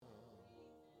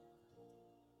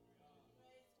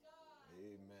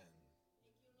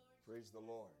Praise the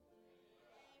Lord.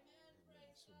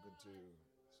 Amen. So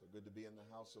good to be in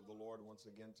the house of the Lord once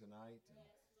again tonight. And,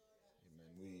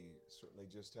 amen. We certainly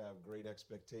just have great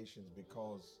expectations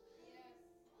because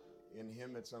in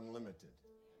Him it's unlimited.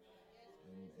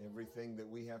 And everything that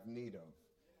we have need of,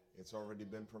 it's already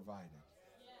been provided.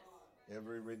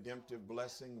 Every redemptive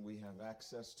blessing we have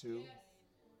access to,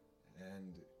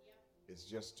 and it's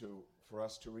just for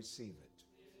us to receive it.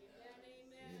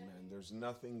 Amen. There's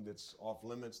nothing that's off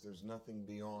limits. There's nothing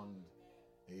beyond.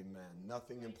 Amen.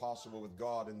 Nothing impossible with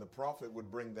God. And the prophet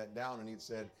would bring that down and he'd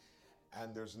said,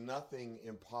 and there's nothing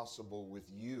impossible with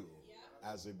you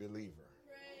as a believer.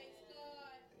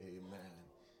 Amen.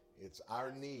 It's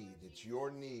our need. It's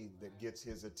your need that gets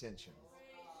His attention.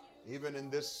 Even in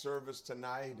this service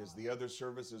tonight, as the other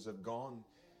services have gone,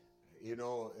 you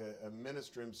know, a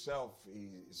minister himself, he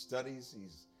studies,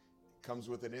 comes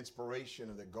with an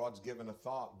inspiration that God's given a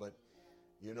thought, but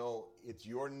you know, it's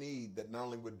your need that not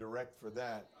only would direct for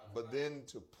that, but then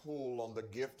to pull on the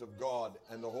gift of God,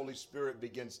 and the Holy Spirit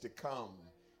begins to come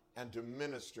and to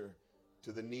minister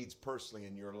to the needs personally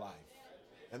in your life.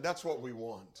 And that's what we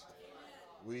want.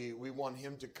 We want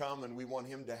Him to come, and we want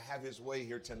Him to have His way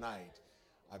here tonight.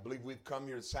 I believe we've come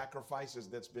here, sacrifices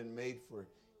that's been made for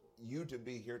you to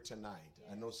be here tonight.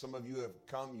 I know some of you have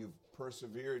come, you've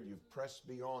persevered, you've pressed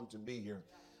beyond to be here.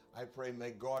 I pray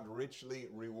may God richly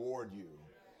reward you,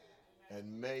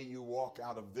 and may you walk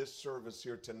out of this service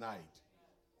here tonight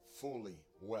fully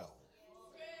well,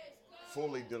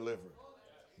 fully delivered,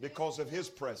 because of His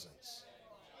presence,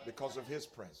 because of His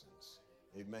presence.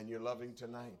 Amen. You're loving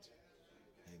tonight.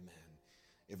 Amen.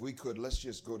 If we could, let's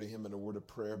just go to Him in a word of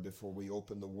prayer before we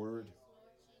open the Word.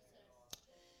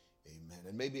 Amen.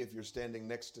 And maybe if you're standing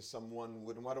next to someone,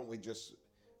 why don't we just,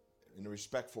 in a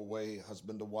respectful way,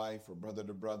 husband to wife or brother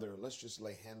to brother, let's just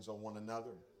lay hands on one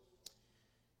another.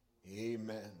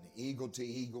 Amen. Eagle to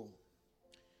eagle.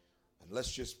 And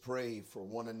let's just pray for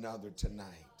one another tonight.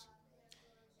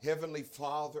 Heavenly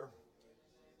Father,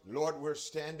 Lord, we're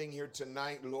standing here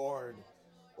tonight, Lord.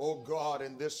 Oh God,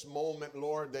 in this moment,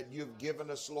 Lord, that you've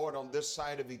given us, Lord, on this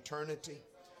side of eternity.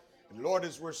 And Lord,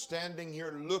 as we're standing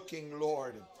here looking,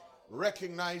 Lord,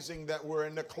 recognizing that we're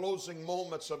in the closing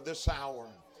moments of this hour.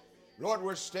 Lord,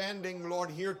 we're standing, Lord,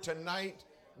 here tonight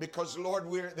because, Lord,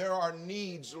 there are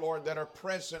needs, Lord, that are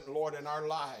present, Lord, in our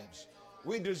lives.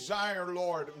 We desire,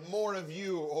 Lord, more of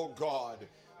you, oh God.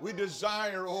 We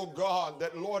desire, oh God,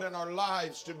 that, Lord, in our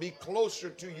lives to be closer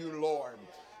to you, Lord.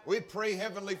 We pray,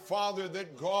 Heavenly Father,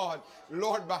 that God,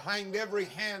 Lord, behind every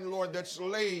hand, Lord, that's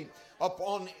laid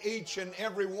upon each and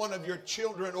every one of your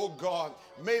children, oh God,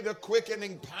 may the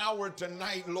quickening power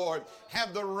tonight, Lord,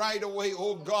 have the right of way,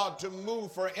 oh God, to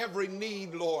move for every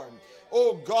need, Lord.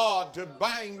 Oh God, to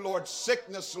bind, Lord,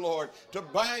 sickness, Lord, to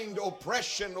bind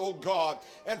oppression, oh God.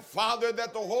 And Father,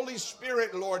 that the Holy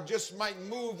Spirit, Lord, just might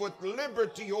move with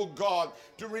liberty, oh God,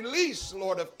 to release,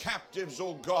 Lord, of captives,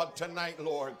 oh God, tonight,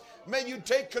 Lord. May you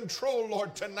take control,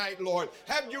 Lord, tonight, Lord.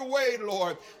 Have your way,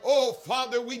 Lord. Oh,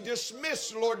 Father, we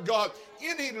dismiss, Lord God,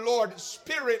 any, Lord,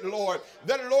 spirit, Lord,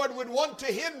 that, Lord, would want to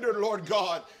hinder, Lord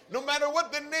God. No matter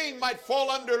what the name might fall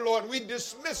under, Lord, we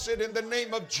dismiss it in the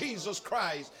name of Jesus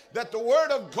Christ, that the word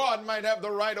of God might have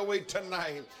the right of way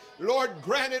tonight. Lord,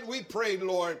 grant it, we pray,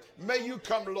 Lord. May you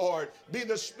come, Lord. Be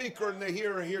the speaker and the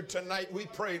hearer here tonight, we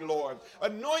pray, Lord.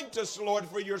 Anoint us, Lord,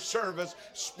 for your service.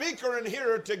 Speaker and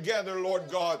hearer together, Lord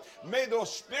God. May the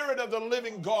Spirit of the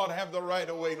living God have the right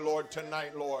of way, Lord,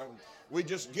 tonight, Lord. We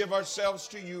just give ourselves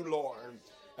to you, Lord.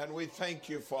 And we thank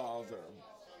you, Father,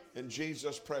 in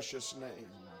Jesus' precious name.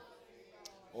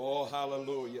 Oh,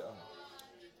 hallelujah.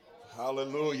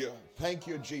 Hallelujah. Thank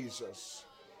you, Jesus.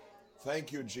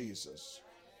 Thank you, Jesus.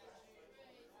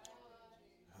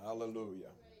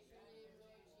 Hallelujah.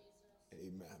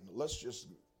 Amen. Let's just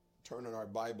turn in our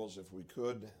Bibles if we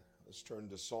could. Let's turn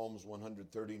to Psalms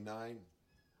 139. And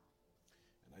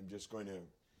I'm just going to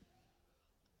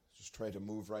just try to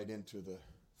move right into the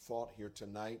thought here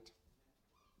tonight.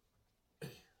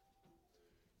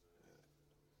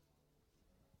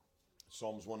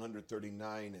 Psalms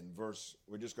 139 and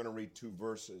we're just going to read two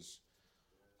verses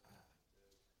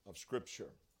of Scripture.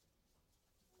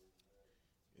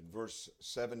 In verse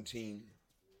 17,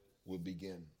 we'll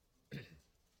begin.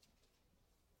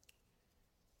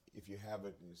 If you have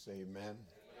it, you say amen.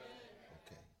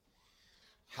 Okay.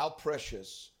 How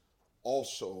precious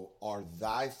also are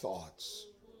thy thoughts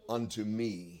unto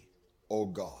me, O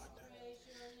God.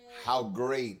 How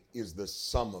great is the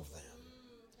sum of them.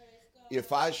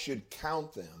 If I should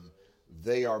count them,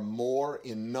 they are more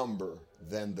in number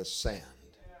than the sand.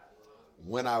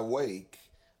 When I wake,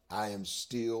 I am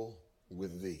still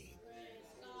with thee.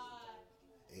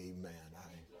 Amen.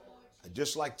 I'd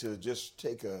just like to just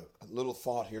take a little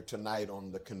thought here tonight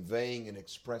on the conveying and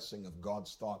expressing of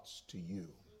God's thoughts to you.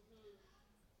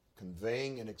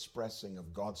 Conveying and expressing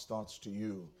of God's thoughts to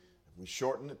you. If we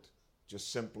shorten it,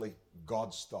 just simply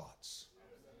God's thoughts.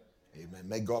 Amen.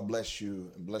 May God bless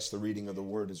you and bless the reading of the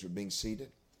word as you're being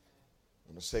seated. I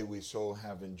want to say we so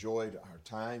have enjoyed our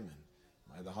time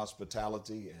and by the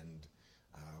hospitality, and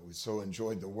we so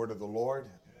enjoyed the word of the Lord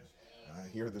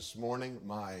here this morning.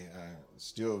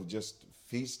 Still just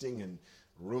feasting and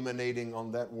ruminating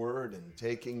on that word and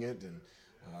taking it, and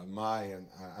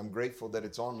I'm grateful that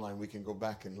it's online. We can go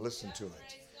back and listen to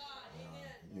it.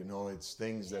 It's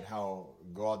things that how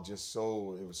God it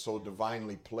was so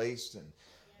divinely placed, and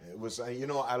it was,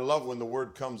 I love when the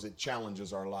word comes, it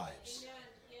challenges our lives.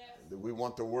 We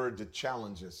want the word to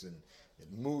challenge us, and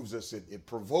it moves us, it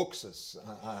provokes us,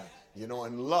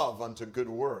 and love unto good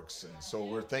works. And so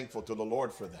we're thankful to the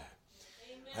Lord for that.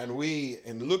 And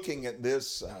in looking at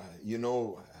this,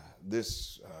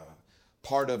 this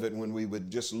part of it, when we would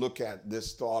just look at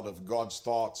this thought of God's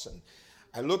thoughts, and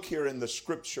I look here in the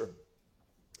scripture,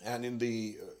 and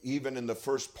even in the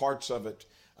first parts of it,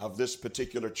 of this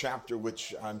particular chapter,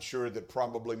 which I'm sure that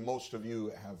probably most of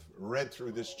you have read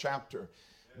through this chapter.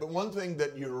 But one thing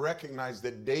that you recognize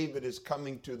that David is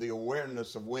coming to the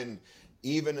awareness of, when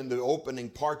even in the opening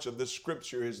parts of this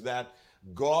scripture, is that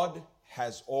God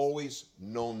has always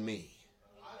known me.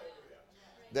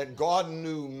 That God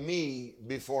knew me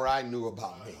before I knew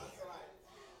about me.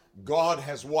 God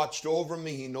has watched over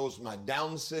me. He knows my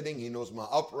downsitting. He knows my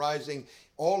uprising.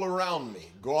 All around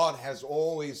me, God has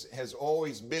always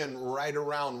been right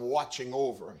around watching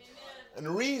over. Amen. And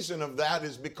the reason of that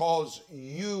is because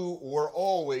you were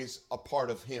always a part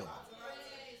of Him.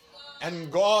 And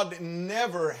God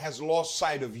never has lost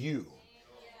sight of you.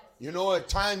 At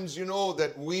times,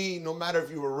 that we, no matter if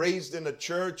you were raised in a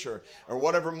church or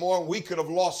whatever more, we could have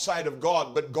lost sight of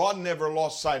God, but God never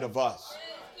lost sight of us.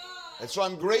 And so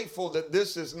I'm grateful that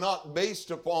this is not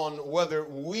based upon whether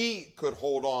we could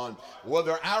hold on,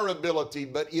 whether our ability,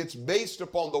 but it's based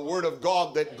upon the Word of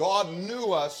God, that God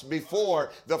knew us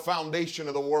before the foundation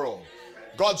of the world.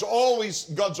 God's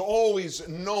always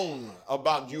known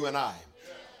about you and I.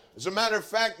 As a matter of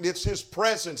fact, it's His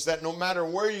presence that no matter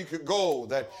where you could go,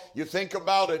 that you think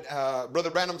about it.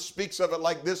 Brother Branham speaks of it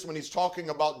like this when he's talking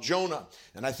about Jonah.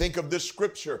 And I think of this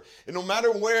scripture. And no matter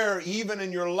where, even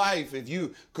in your life, if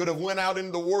you could have went out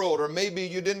in the world, or maybe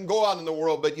you didn't go out in the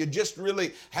world, but you just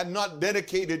really had not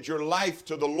dedicated your life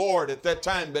to the Lord at that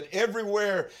time. But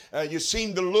everywhere you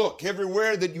seem to look,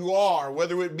 everywhere that you are,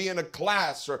 whether it be in a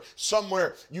class or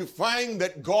somewhere, you find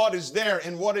that God is there.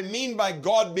 And what I mean by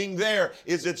God being there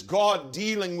is it's God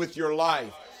dealing with your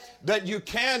life, that you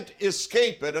can't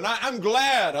escape it. And I'm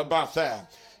glad about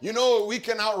that. We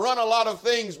can outrun a lot of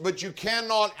things, but you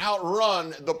cannot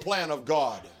outrun the plan of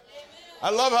God. I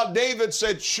love how David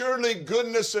said, surely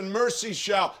goodness and mercy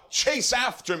shall chase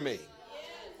after me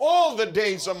all the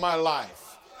days of my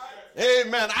life.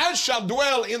 Amen. I shall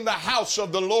dwell in the house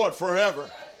of the Lord forever.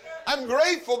 I'm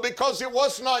grateful because it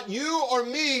was not you or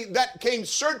me that came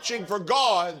searching for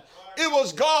God. It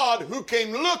was God who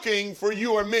came looking for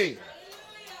you or me.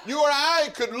 You or I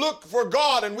could look for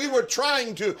God, and we were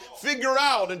trying to figure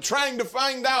out and trying to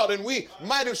find out, and we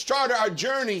might have started our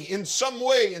journey in some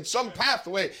way, in some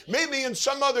pathway, maybe in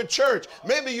some other church.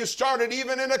 Maybe you started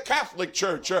even in a Catholic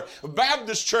church or a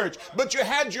Baptist church, but you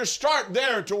had your start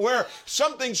there to where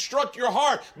something struck your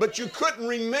heart, but you couldn't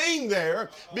remain there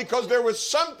because there was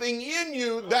something in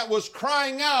you that was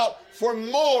crying out for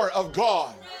more of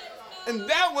God. And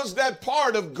that was that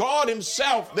part of God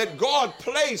Himself that God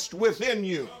placed within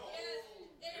you.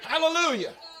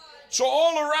 Hallelujah. So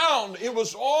all around, it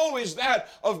was always that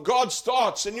of God's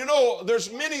thoughts. And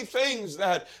there's many things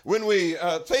that when we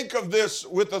think of this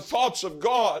with the thoughts of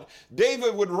God,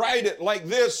 David would write it like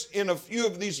this in a few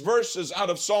of these verses out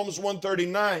of Psalms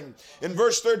 139. In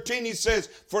verse 13, he says,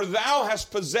 for thou hast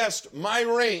possessed my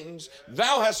reins,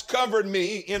 thou hast covered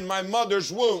me in my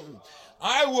mother's womb.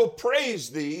 I will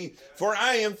praise thee, for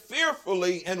I am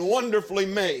fearfully and wonderfully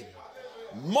made.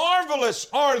 Marvelous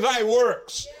are thy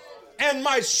works, and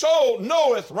my soul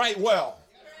knoweth right well.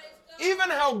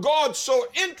 Even how God so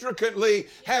intricately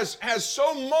has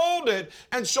so molded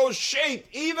and so shaped,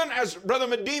 even as Brother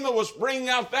Medina was bringing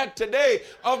out that today,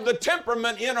 of the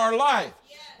temperament in our life.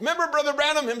 Remember Brother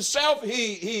Branham himself,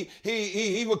 he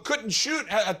couldn't shoot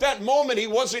at that moment. He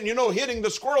wasn't, hitting the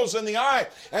squirrels in the eye.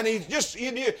 And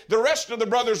the rest of the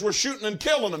brothers were shooting and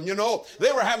killing them,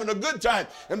 They were having a good time.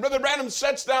 And Brother Branham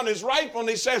sets down his rifle and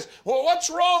he says, well,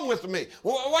 what's wrong with me?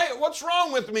 What's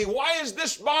wrong with me? Why is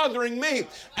this bothering me?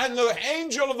 And the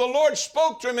angel of the Lord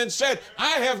spoke to him and said,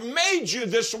 I have made you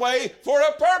this way for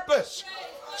a purpose.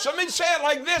 Somebody say it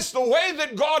like this: the way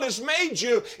that God has made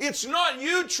you, it's not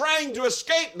you trying to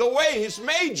escape the way He's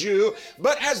made you,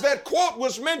 but as that quote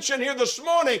was mentioned here this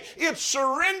morning, it's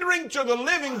surrendering to the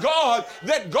living God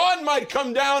that God might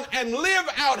come down and live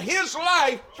out His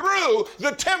life through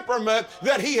the temperament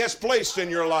that He has placed in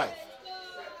your life.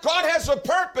 God has a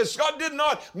purpose. God did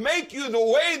not make you the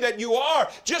way that you are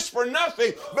just for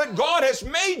nothing, but God has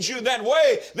made you that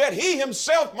way that He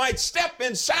Himself might step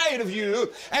inside of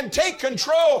you and take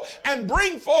control and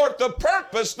bring forth the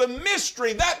purpose, the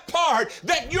mystery, that part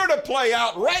that you're to play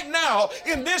out right now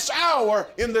in this hour,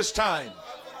 in this time.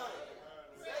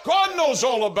 God knows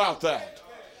all about that.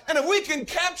 And if we can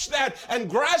catch that and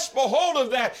grasp a hold of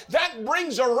that, that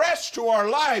brings a rest to our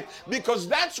life, because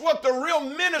that's what the real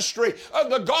ministry of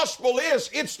the gospel is.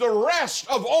 It's the rest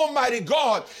of Almighty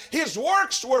God. His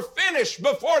works were finished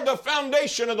before the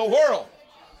foundation of the world.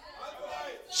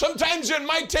 Sometimes it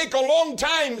might take a long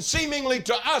time, seemingly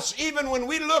to us, even when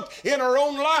we look in our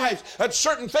own lives at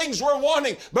certain things we're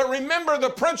wanting. But remember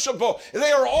the principle.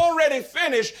 They are already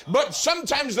finished, but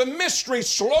sometimes the mystery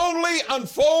slowly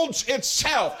unfolds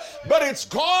itself. But it's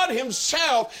God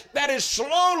Himself that is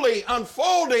slowly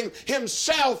unfolding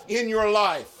Himself in your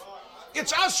life.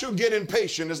 It's us who get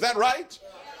impatient. Is that right?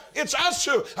 It's us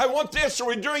who, I want this, or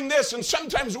we're doing this, and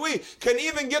sometimes we can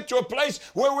even get to a place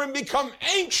where we become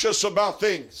anxious about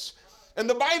things. And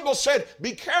the Bible said,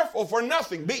 be careful for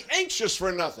nothing, be anxious for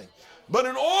nothing, but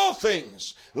in all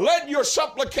things, let your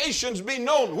supplications be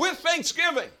known with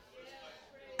thanksgiving.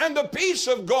 And the peace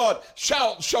of God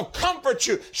shall comfort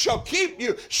you, shall keep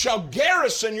you, shall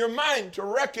garrison your mind to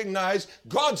recognize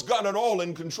God's got it all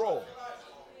in control.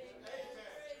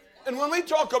 And when we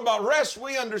talk about rest,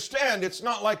 we understand it's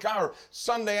not like our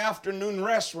Sunday afternoon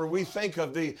rest where we think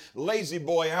of the lazy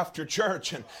boy after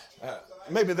church, and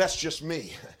maybe that's just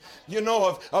me,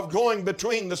 of going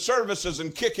between the services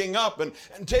and kicking up and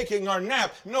taking our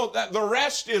nap. No, that the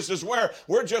rest is where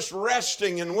we're just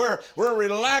resting and we're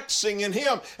relaxing in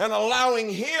Him and allowing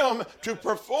Him to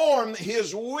perform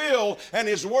His will and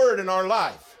His word in our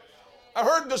life. I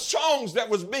heard the songs that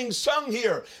was being sung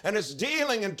here, and it's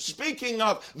dealing and speaking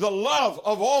of the love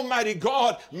of Almighty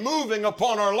God moving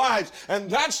upon our lives. And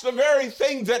that's the very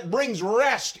thing that brings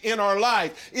rest in our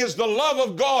life, is the love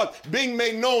of God being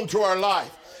made known to our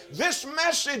life. This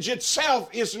message itself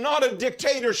is not a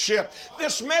dictatorship.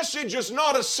 This message is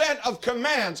not a set of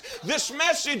commands. This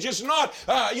message is not,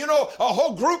 a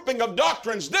whole grouping of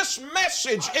doctrines. This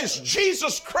message is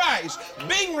Jesus Christ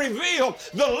being revealed,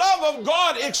 the love of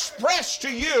God expressed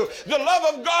to you, the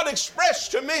love of God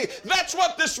expressed to me. That's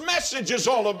what this message is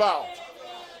all about.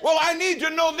 Well, I need to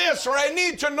know this, or I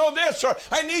need to know this, or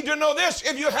I need to know this.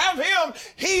 If you have Him,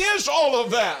 He is all of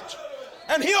that.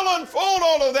 And He'll unfold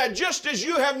all of that just as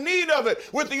you have need of it,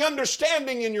 with the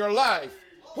understanding in your life.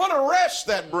 What a rest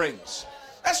that brings.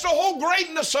 That's the whole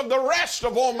greatness of the rest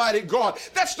of Almighty God.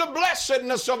 That's the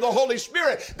blessedness of the Holy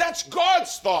Spirit. That's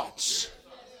God's thoughts.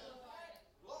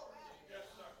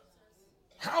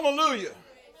 Hallelujah.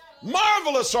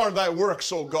 Marvelous are thy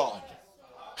works, O God.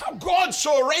 How God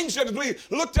so arranged it, as we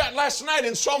looked at last night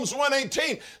in Psalms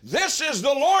 118. This is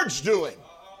the Lord's doing.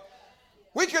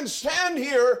 We can stand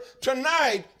here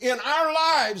tonight in our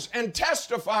lives and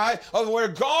testify of where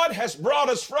God has brought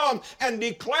us from and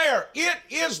declare it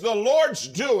is the Lord's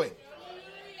doing.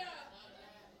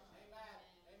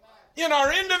 In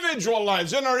our individual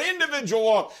lives, in our individual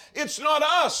walk, it's not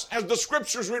us, as the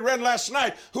scriptures we read last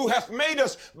night, who hath made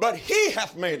us, but He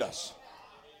hath made us.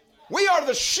 We are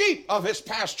the sheep of His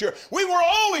pasture. We were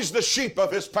always the sheep of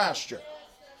His pasture.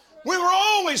 We were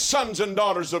always sons and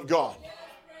daughters of God.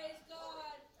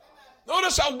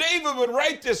 Notice how David would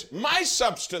write this: my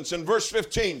substance, in verse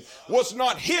 15, was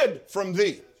not hid from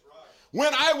thee,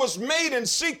 when I was made in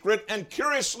secret and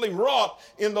curiously wrought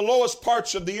in the lowest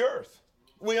parts of the earth.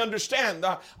 We understand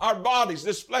our bodies,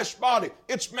 this flesh body,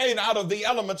 it's made out of the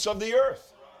elements of the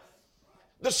earth.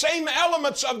 The same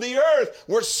elements of the earth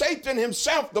where Satan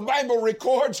himself, the Bible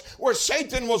records, where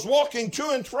Satan was walking to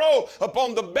and fro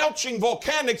upon the belching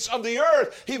volcanics of the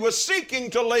earth. He was seeking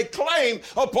to lay claim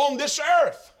upon this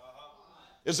earth.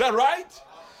 Is that right?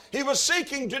 He was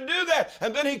seeking to do that.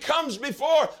 And then he comes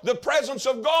before the presence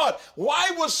of God.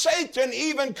 Why was Satan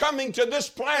even coming to this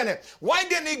planet? Why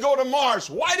didn't he go to Mars?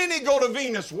 Why didn't he go to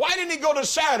Venus? Why didn't he go to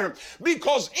Saturn?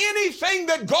 Because anything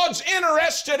that God's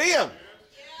interested in,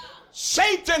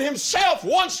 Satan himself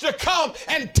wants to come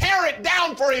and tear it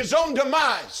down for his own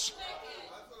demise.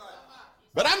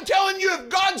 But I'm telling you, if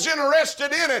God's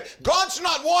interested in it, God's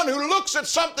not one who looks at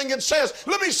something and says,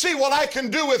 let me see what I can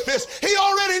do with this. He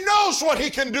already knows what he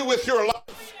can do with your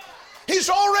life. He's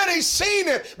already seen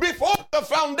it before the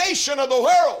foundation of the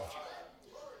world.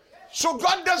 So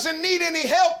God doesn't need any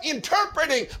help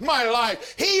interpreting my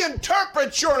life. He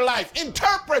interprets your life,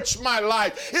 interprets my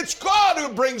life. It's God who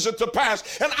brings it to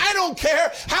pass. And I don't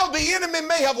care how the enemy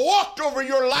may have walked over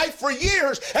your life for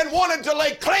years and wanted to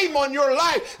lay claim on your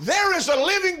life. There is a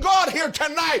living God here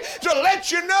tonight to let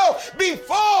you know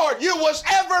before you was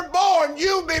ever born,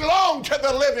 you belong to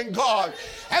the living God.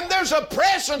 And there's a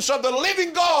presence of the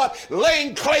living God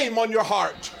laying claim on your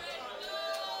heart.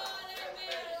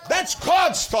 That's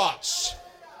God's thoughts.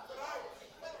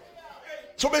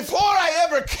 So before I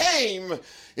ever came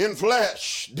in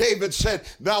flesh, David said,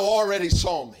 thou already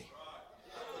saw me.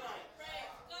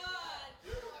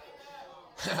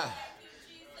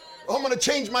 I'm going to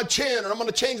change my chin, or I'm going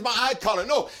to change my eye color.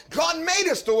 No, God made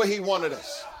us the way he wanted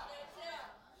us.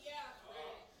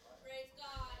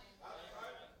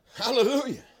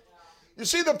 Hallelujah. You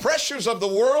see the pressures of the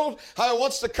world, how it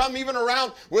wants to come even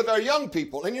around with our young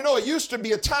people. And you know, it used to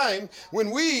be a time when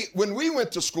we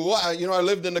went to school. I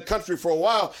lived in the country for a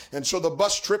while, and so the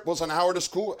bus trip was an hour to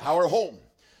school, hour home.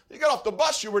 You got off the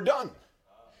bus, you were done.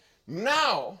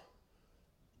 Now,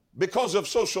 because of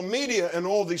social media and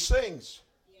all these things,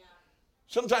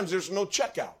 sometimes there's no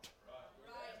checkout.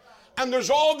 And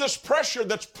there's all this pressure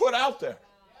that's put out there.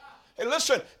 Hey,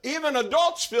 listen, even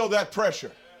adults feel that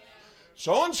pressure.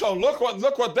 So-and-so, look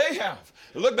what they have.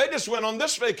 Look, they just went on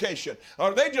this vacation,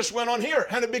 or they just went on here,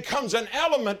 and it becomes an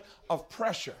element of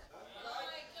pressure.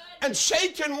 And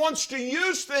Satan wants to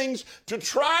use things to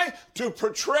try to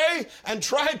portray and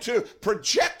try to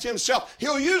project himself.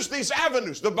 He'll use these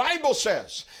avenues. The Bible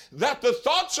says that the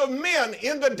thoughts of men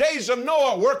in the days of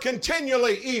Noah were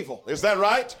continually evil. Is that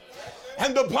right?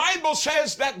 And the Bible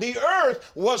says that the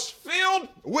earth was filled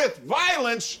with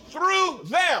violence through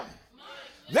them.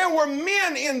 There were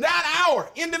men in that hour,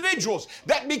 individuals,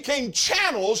 that became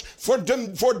channels for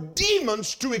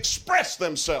demons to express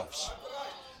themselves.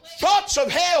 Thoughts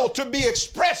of hell to be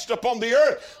expressed upon the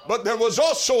earth. But there was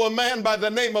also a man by the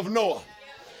name of Noah,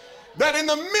 that in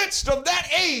the midst of that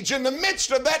age, in the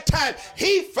midst of that time,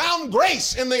 he found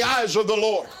grace in the eyes of the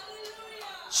Lord.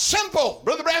 Simple.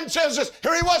 Brother Branham says this.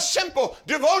 Here he was, simple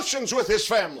devotions with his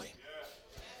family.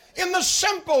 In the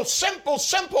simple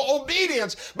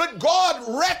obedience. But God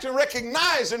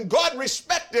recognized and God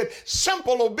respected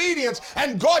simple obedience.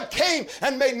 And God came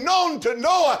and made known to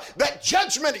Noah that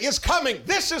judgment is coming.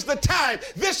 This is the time.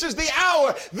 This is the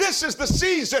hour. This is the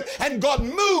season. And God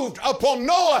moved upon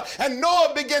Noah. And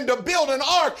Noah began to build an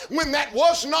ark when that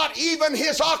was not even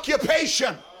his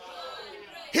occupation.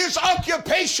 His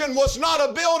occupation was not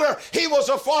a builder. He was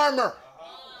a farmer.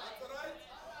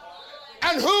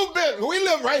 And who built? We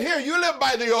live right here. You live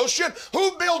by the ocean.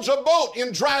 Who builds a boat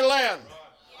in dry land?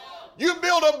 You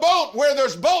build a boat where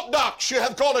there's boat docks. You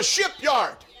have called a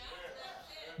shipyard.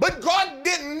 But God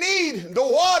didn't need the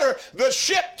water, the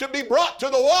ship to be brought to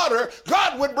the water.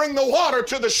 God would bring the water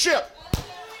to the ship.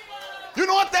 You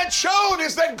know what that showed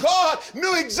is that God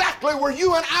knew exactly where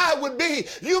you and I would be.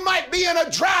 You might be in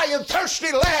a dry and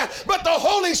thirsty land, but the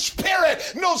Holy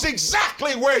Spirit knows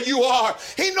exactly where you are.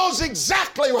 He knows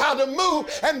exactly how to move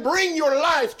and bring your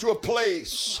life to a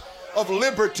place of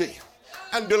liberty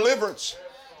and deliverance.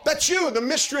 That's you, the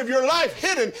mystery of your life,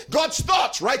 hidden. God's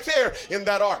thoughts right there in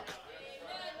that ark.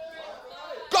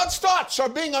 God's thoughts are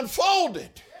being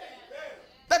unfolded.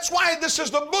 That's why this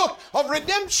is the book of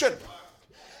redemption.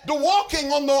 The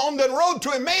walking on the road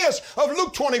to Emmaus of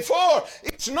Luke 24,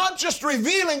 it's not just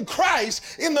revealing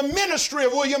Christ in the ministry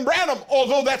of William Branham,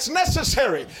 although that's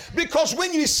necessary. Because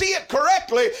when you see it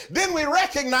correctly, then we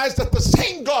recognize that the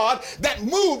same God that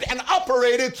moved and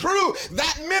operated through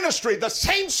that ministry, the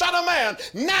same Son of Man,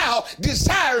 now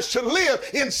desires to live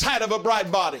inside of a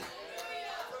bride body.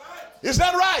 Is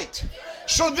that right?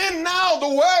 So then now the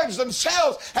words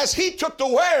themselves, as he took the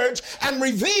words and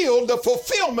revealed the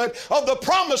fulfillment of the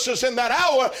promises in that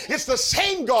hour, it's the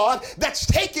same God that's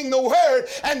taking the word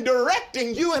and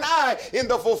directing you and I in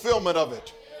the fulfillment of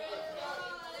it.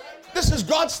 This is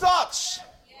God's thoughts.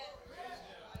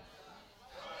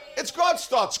 It's God's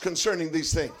thoughts concerning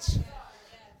these things.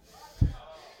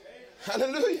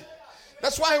 Hallelujah.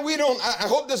 That's why we don't, I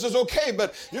hope this is okay,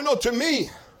 but you know, to me,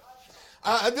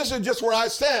 this is just where I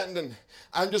stand, and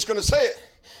I'm just going to say it.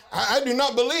 I do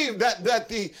not believe that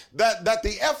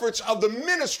the efforts of the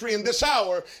ministry in this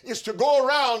hour is to go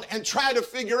around and try to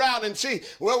figure out and see,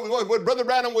 well, what Brother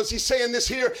Branham, was he saying this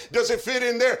here? Does it fit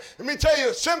in there? Let me tell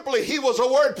you, simply, he was a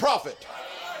word prophet.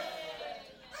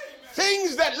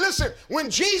 Things that, listen, when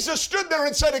Jesus stood there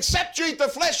and said, except you eat the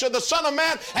flesh of the Son of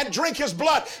Man and drink his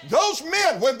blood, those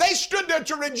men, when they stood there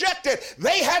to reject it,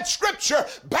 they had scripture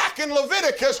back in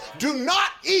Leviticus, do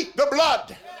not eat the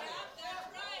blood.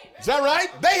 Is that right?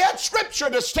 They had scripture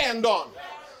to stand on.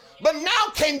 But now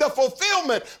came the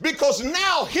fulfillment, because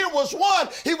now here was one.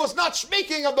 He was not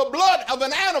speaking of the blood of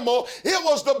an animal. It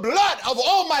was the blood of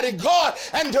Almighty God.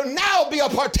 And to now be a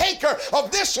partaker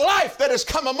of this life that has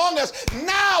come among us,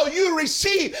 now you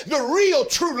receive the real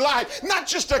true life. Not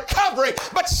just a covering,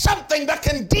 but something that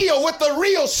can deal with the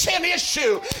real sin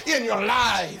issue in your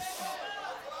life.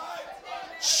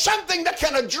 Something that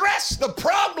can address the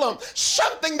problem.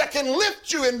 Something that can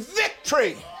lift you in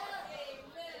victory.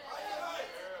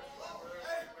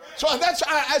 So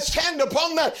I stand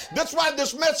upon that. That's why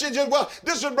this message is, well,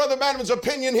 this is Brother Branham's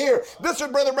opinion here. This is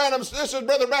Brother Branham's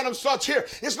thoughts here.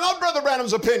 It's not Brother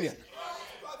Branham's opinion.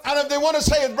 And if they want to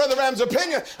say it's Brother Branham's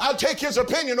opinion, I'll take his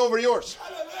opinion over yours.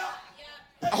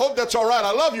 I hope that's all right.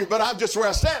 I love you, but I'm just where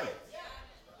I stand.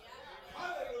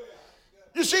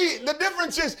 You see, the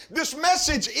difference is this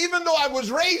message, even though I was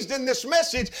raised in this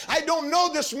message, I don't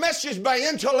know this message by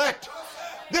intellect.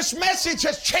 This message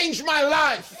has changed my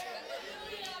life.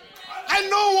 I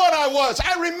know what I was.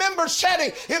 I remember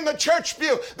sitting in the church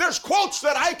pew. There's quotes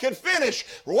that I could finish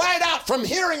right out from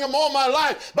hearing them all my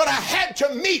life, but I had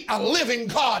to meet a living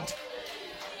God.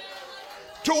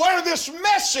 To where this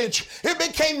message, it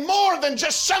became more than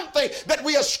just something that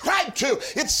we ascribe to.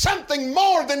 It's something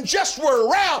more than just we're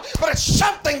around, but it's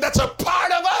something that's a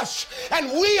part of us,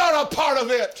 and we are a part of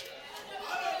it.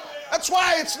 That's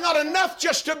why it's not enough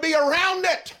just to be around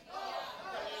it.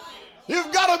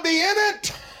 You've got to be in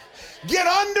it, get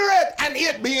under it, and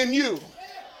it be in you.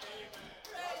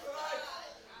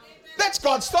 That's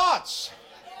God's thoughts.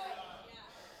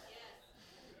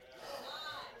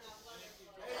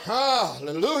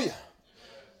 Hallelujah.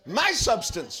 My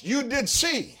substance you did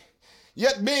see,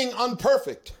 yet being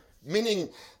unperfect, meaning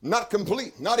not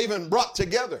complete, not even brought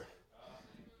together.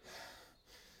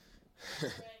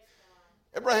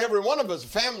 Every one of us,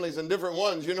 families and different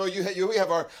ones, you know, we have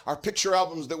our picture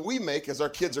albums that we make as our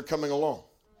kids are coming along.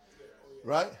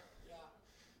 Right?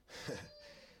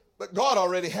 But God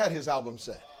already had his album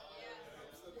set.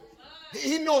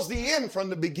 He knows the end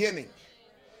from the beginning.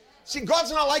 See,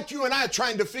 God's not like you and I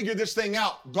trying to figure this thing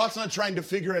out. God's not trying to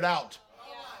figure it out.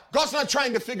 God's not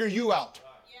trying to figure you out.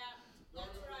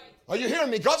 Are you hearing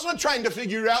me? God's not trying to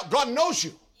figure you out. God knows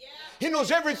you. He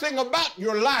knows everything about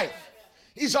your life.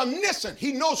 He's omniscient.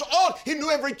 He knows all. He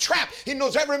knew every trap. He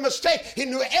knows every mistake. He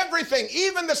knew everything,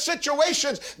 even the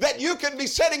situations that you could be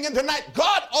setting in tonight.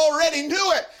 God already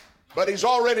knew it, but he's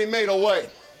already made a way.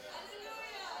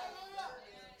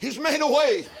 He's made a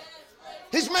way.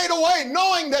 He's made a way,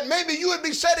 knowing that maybe you would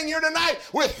be sitting here tonight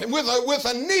with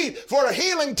a need for a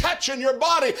healing touch in your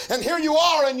body, and here you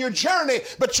are in your journey,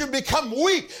 but you become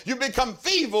weak, you become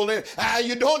feeble, and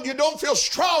you don't feel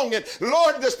strong. And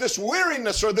Lord, this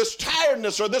weariness or this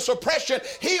tiredness or this oppression,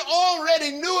 he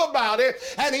already knew about it,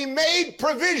 and he made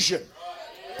provision.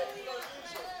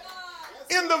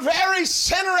 In the very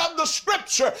center of the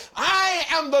scripture, I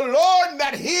am the Lord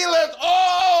that healeth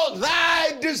all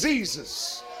thy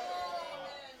diseases.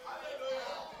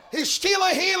 He's still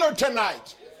a healer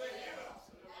tonight.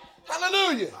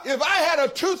 Hallelujah. If I had a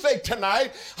toothache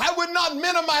tonight, I would not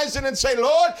minimize it and say,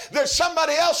 Lord, there's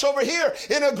somebody else over here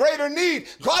in a greater need.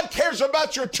 God cares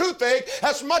about your toothache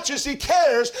as much as he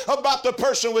cares about the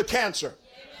person with cancer.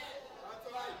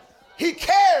 He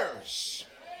cares.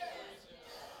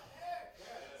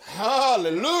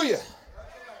 Hallelujah.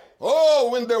 Oh,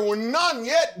 when there were none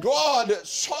yet, God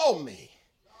saw me.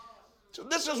 So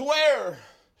this is where,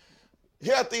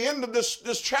 here at the end of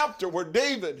this chapter, where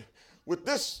David, with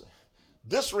this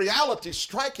reality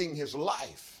striking his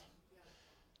life,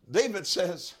 David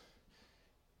says,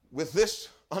 with this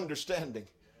understanding,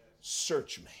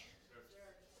 search me,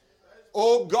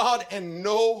 O God, and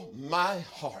know my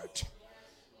heart.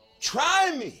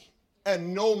 Try me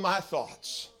and know my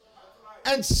thoughts,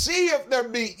 and see if there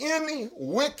be any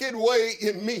wicked way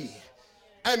in me,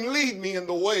 and lead me in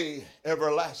the way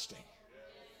everlasting.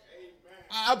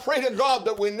 I pray to God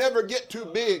that we never get too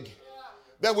big,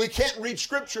 that we can't read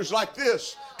scriptures like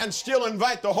this and still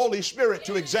invite the Holy Spirit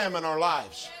to examine our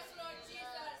lives.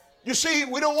 You see,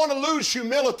 we don't want to lose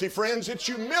humility, friends. It's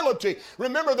humility.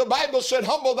 Remember, the Bible said,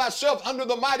 humble thyself under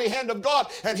the mighty hand of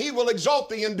God, and he will exalt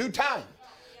thee in due time.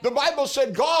 The Bible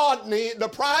said, God, the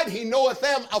pride, he knoweth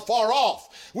them afar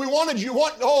off.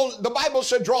 The Bible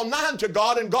said, draw nigh to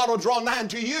God, and God will draw nigh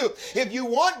to you. If you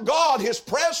want God, his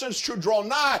presence, to draw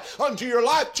nigh unto your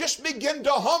life, just begin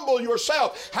to humble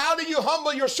yourself. How do you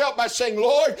humble yourself? By saying,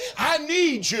 Lord, I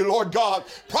need you, Lord God.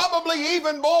 Probably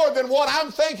even more than what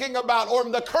I'm thinking about, or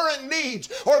the current needs,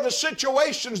 or the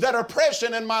situations that are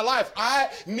present in my life. I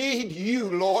need you,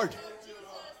 Lord.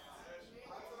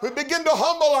 We begin to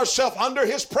humble ourselves under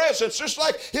his presence, just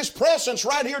like his presence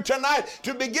right here tonight,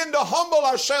 to begin to humble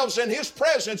ourselves in his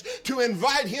presence, to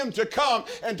invite him to come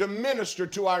and to minister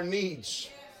to our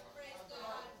needs.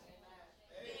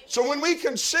 So when we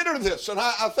consider this, and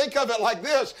I think of it like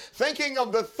this, thinking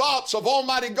of the thoughts of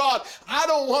Almighty God, I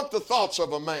don't want the thoughts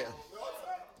of a man.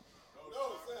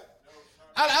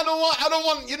 I don't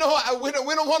want,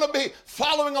 we don't want to be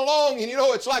following along, and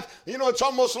it's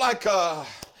almost like,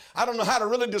 I don't know how to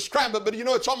really describe it, but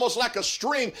it's almost like a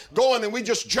stream going, and we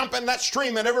just jump in that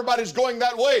stream and everybody's going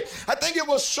that way. I think it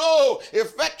was so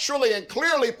effectually and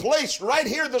clearly placed right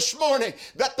here this morning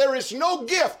that there is no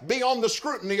gift beyond the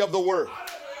scrutiny of the Word.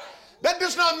 That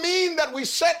does not mean that we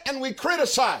sit and we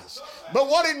criticize. But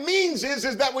what it means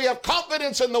is that we have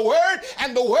confidence in the Word,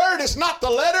 and the Word is not the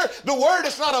letter, the Word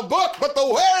is not a book, but the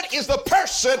Word is the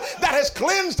person that has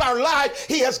cleansed our life.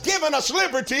 He has given us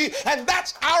liberty, and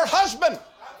that's our husband.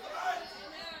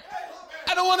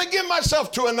 I don't want to give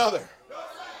myself to another.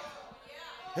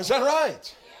 Is that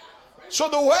right? So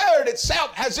the Word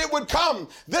itself, as it would come,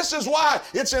 this is why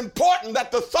it's important that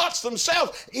the thoughts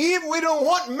themselves, even we don't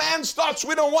want man's thoughts,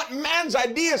 we don't want man's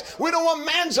ideas, we don't want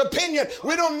man's opinion,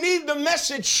 we don't need the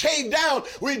message shaved down,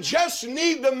 we just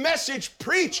need the message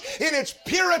preached in its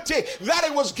purity that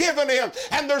it was given in.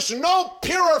 And there's no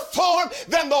purer form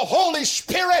than the Holy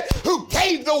Spirit, who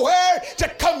gave the Word to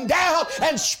come down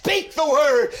and speak the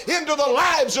Word into the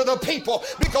lives of the people,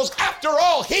 because after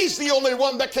all, he's the only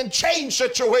one that can change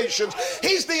situations.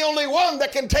 He's the only one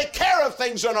that can take care of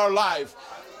things in our life.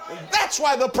 And that's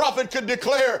why the prophet could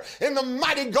declare, in the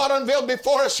mighty God unveiled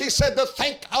before us, he said, to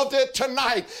think of it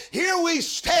tonight. Here we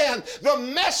stand, the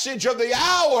message of the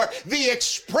hour, the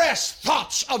express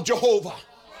thoughts of Jehovah.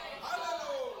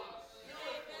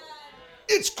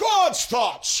 It's God's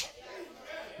thoughts.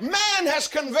 Man has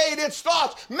conveyed its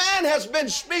thoughts. Man has been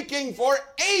speaking for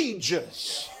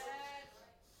ages.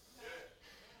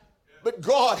 But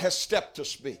God has stepped to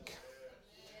speak.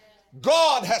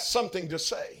 God has something to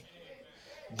say.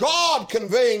 God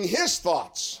conveying his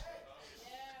thoughts.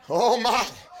 Oh my.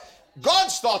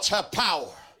 God's thoughts have power.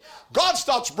 God's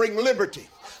thoughts bring liberty.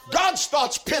 God's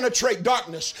thoughts penetrate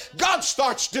darkness. God's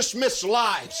thoughts dismiss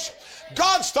lies.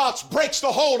 God's thoughts breaks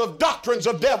the hold of doctrines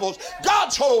of devils.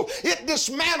 God's hold, it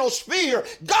dismantles fear.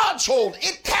 God's hold,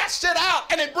 it casts it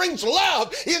out, and it brings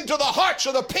love into the hearts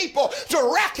of the people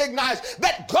to recognize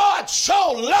that God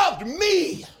so loved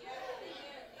me.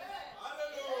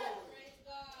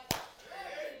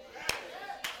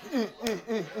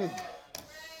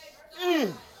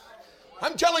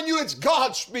 I'm telling you, it's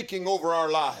God speaking over our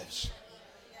lives.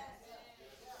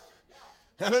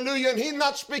 Hallelujah. And he's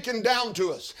not speaking down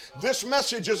to us. This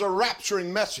message is a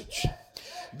rapturing message.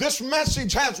 This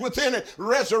message has within it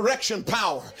resurrection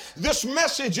power. This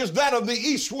message is that of the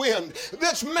east wind.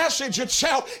 This message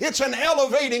itself, it's an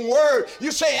elevating word.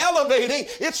 You say elevating,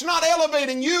 it's not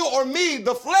elevating you or me,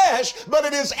 the flesh, but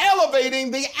it is elevating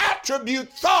the attribute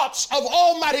thoughts of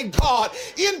Almighty God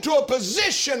into a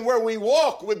position where we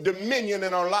walk with dominion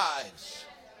in our lives.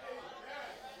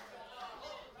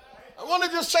 I want to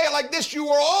just say it like this: you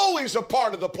were always a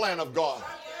part of the plan of God.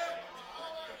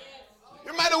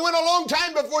 You might have went a long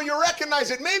time before you recognize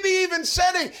it. Maybe even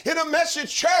sitting in a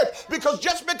message church, because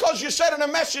just because you sat in a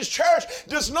message church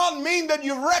does not mean that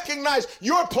you recognize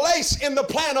your place in the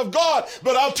plan of God.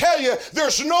 But I'll tell you,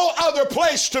 there's no other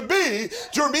place to be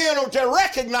able to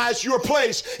recognize your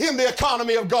place in the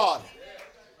economy of God.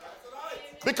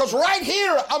 Because right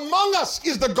here among us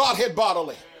is the Godhead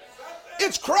bodily.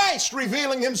 It's Christ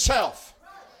revealing himself.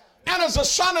 And as a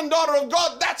son and daughter of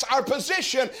God, that's our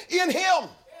position in him.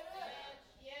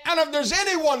 And if there's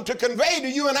anyone to convey to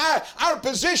you and I our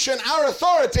position, our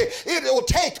authority, it will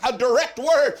take a direct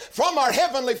word from our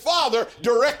Heavenly Father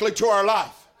directly to our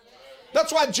life.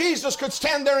 That's why Jesus could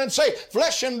stand there and say,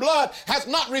 flesh and blood hath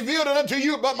not revealed it unto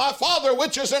you, but my Father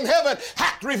which is in heaven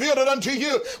hath revealed it unto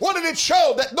you. What did it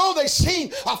show? That though they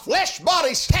seen a flesh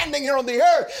body standing here on the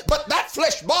earth, but that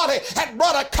flesh body had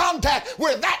brought a contact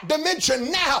with that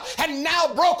dimension now, and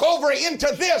now broke over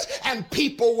into this, and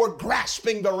people were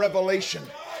grasping the revelation.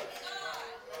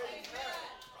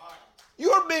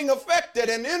 being affected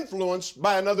and influenced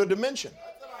by another dimension.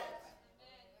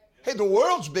 Hey, the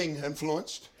world's being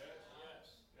influenced.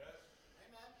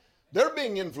 They're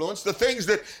being influenced. The things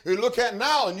that we look at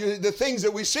now and the things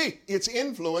that we see, it's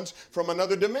influence from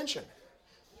another dimension.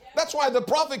 That's why the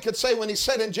prophet could say when he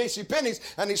said in J.C. Penney's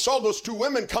and he saw those two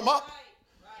women come up,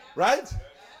 right?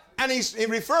 And he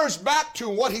refers back to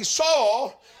what he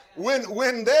saw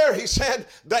when there he said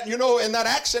that, you know, in that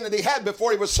accident he had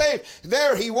before he was saved,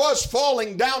 there he was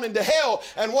falling down into hell.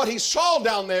 And what he saw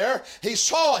down there, he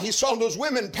saw those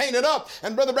women painted up.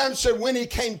 And Brother Branham said when he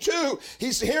came to,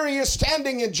 here he is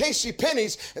standing in J.C.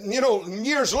 Penney's, you know,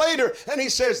 years later, and he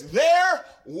says, there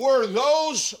were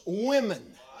those women.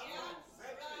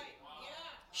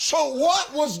 So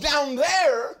what was down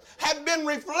there had been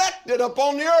reflected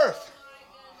upon the earth.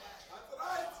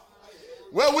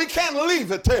 Well, we can't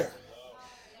leave it there.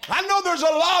 I know there's a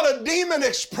lot of demon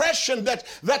expression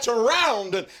that's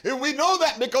around, and we know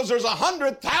that because there's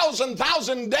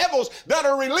 100,000 devils that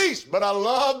are released. But I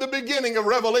love the beginning of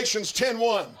Revelations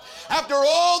 10:1. After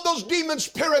all those demon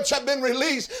spirits have been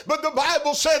released, but the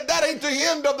Bible said that ain't the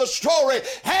end of the story.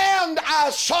 And I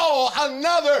saw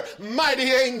another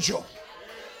mighty angel.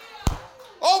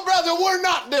 Oh, brother, we're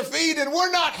not defeated.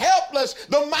 We're not helpless.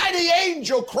 The mighty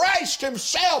angel, Christ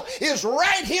himself, is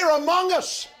right here among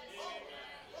us.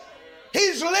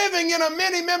 He's living in a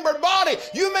many-membered body.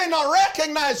 You may not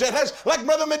recognize it. As like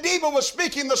Brother Mediva was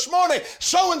speaking this morning,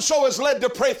 so-and-so is led to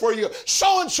pray for you.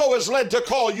 So-and-so is led to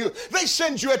call you. They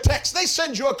send you a text. They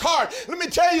send you a card. Let me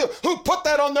tell you, who put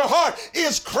that on their heart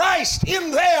is Christ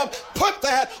in them. Put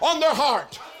that on their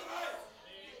heart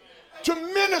to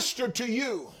minister to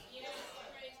you.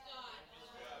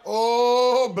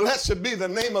 Oh, blessed be the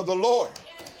name of the Lord.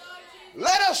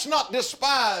 Let us not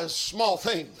despise small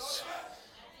things.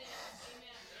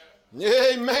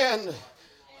 Amen.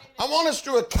 I want us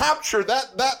to capture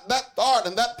that thought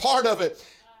and that part of it.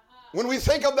 When we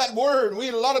think of that word,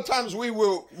 a lot of times we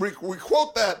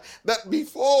quote that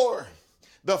before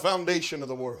the foundation of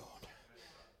the world.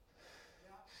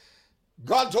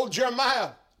 God told Jeremiah,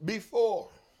 before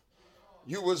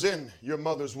you was in your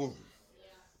mother's womb.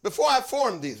 Before I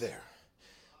formed thee there.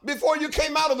 Before you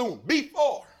came out of the womb.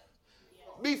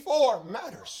 Before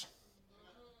matters.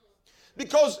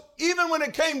 Because even when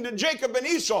it came to Jacob and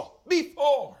Esau,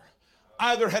 before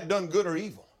either had done good or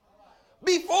evil.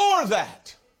 Before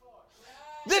that.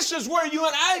 This is where you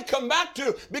and I come back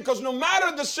to, because no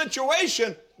matter the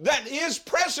situation that is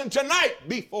present tonight,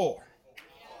 before.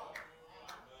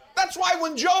 That's why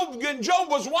when Job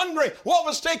was wondering what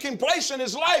was taking place in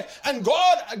his life, and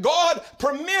God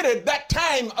permitted that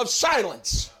time of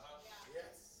silence.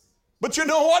 But you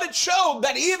know what? It showed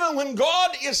that even when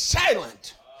God is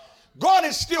silent, God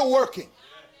is still working.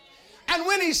 And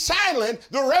when he's silent,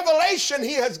 the revelation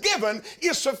he has given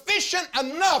is sufficient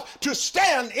enough to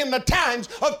stand in the times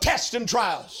of tests and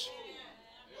trials.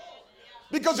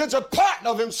 Because it's a part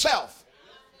of himself.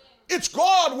 It's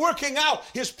God working out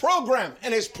his program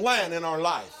and his plan in our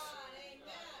life.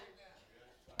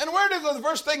 And where does the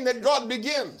first thing that God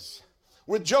begins?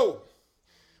 With Job.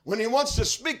 When he wants to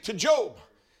speak to Job,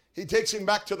 he takes him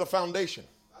back to the foundation.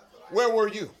 Where were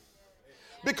you?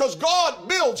 Because God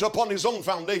builds upon his own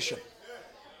foundation.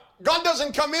 God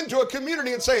doesn't come into a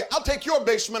community and say, I'll take your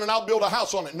basement and I'll build a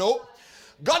house on it. No.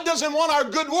 God doesn't want our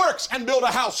good works and build a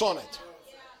house on it.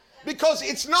 Because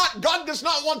God does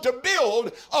not want to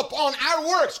build upon our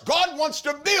works. God wants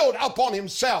to build upon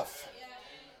himself.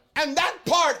 And that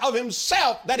part of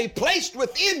himself that he placed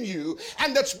within you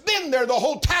and that's been there the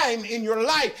whole time in your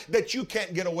life that you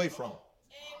can't get away from.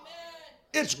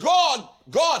 It's God,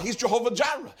 he's Jehovah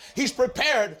Jireh. He's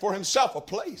prepared for himself a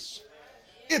place.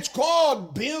 It's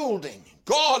God building,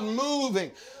 God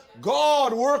moving,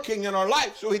 God working in our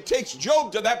life. So he takes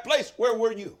Job to that place. Where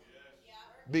were you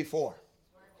before?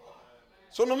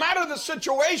 So no matter the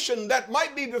situation that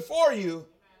might be before you,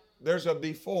 there's a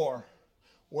before.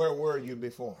 Where were you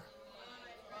before?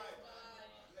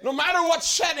 No matter what's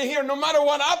set in here, no matter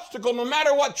what obstacle, no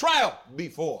matter what trial,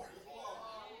 before.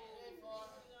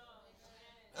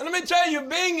 And let me tell you,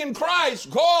 being in Christ,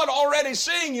 God already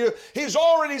seeing you, he's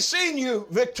already seen you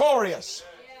victorious.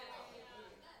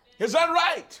 Is that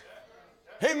right?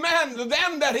 Amen.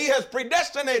 Them that he has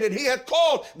predestinated, he hath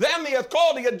called. Them he hath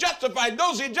called, he hath justified.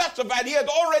 Those he justified, he hath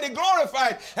already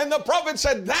glorified. And the prophet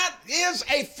said, that is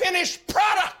a finished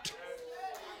product.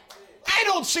 I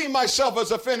don't see myself as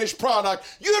a finished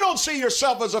product. You don't see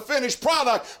yourself as a finished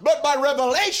product. But by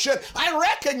revelation, I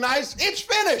recognize it's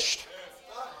finished.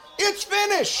 It's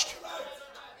finished.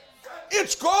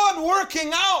 It's God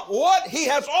working out what he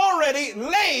has already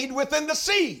laid within the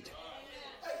seed.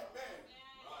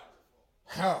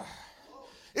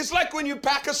 It's like when you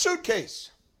pack a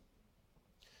suitcase.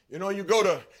 You know, you go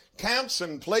to camps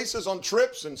and places on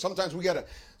trips, and sometimes we got to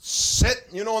sit,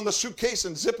 on the suitcase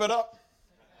and zip it up.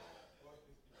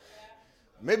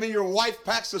 Maybe your wife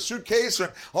packs the suitcase,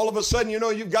 and all of a sudden,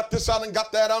 you've got this out and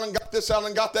got that out and got this out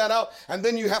and got that out. And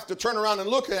then you have to turn around and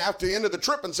look after the end of the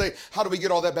trip and say, how do we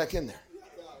get all that back in there?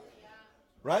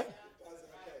 Right?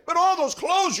 But all those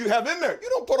clothes you have in there, you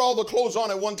don't put all the clothes on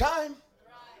at one time.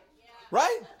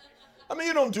 Right? I mean,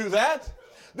 you don't do that.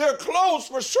 They're clothes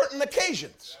for certain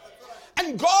occasions.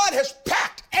 And God has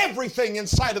packed everything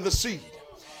inside of the seed.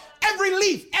 Every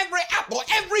leaf, every apple,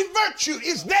 every virtue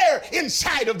is there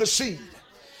inside of the seed.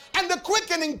 And the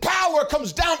quickening power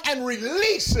comes down and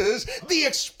releases the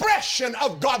expression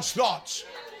of God's thoughts.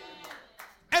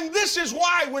 And this is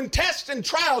why when tests and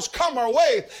trials come our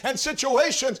way and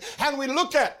situations, and we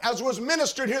look at, as was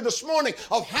ministered here this morning,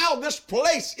 of how this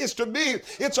place is to be,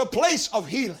 it's a place of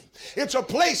healing. It's a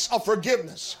place of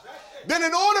forgiveness. Then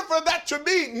in order for that to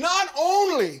be, not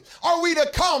only are we to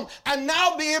come and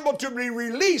now be able to be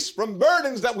released from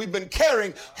burdens that we've been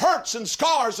carrying, hurts and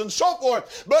scars and so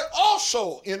forth, but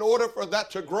also in order for that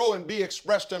to grow and be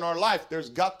expressed in our life, there's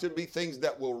got to be things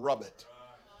that will rub it.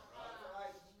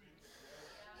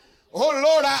 Oh,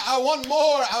 Lord, I want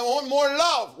more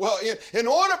love. Well, in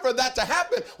order for that to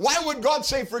happen, why would God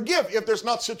say forgive if there's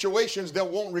not situations that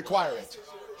won't require it?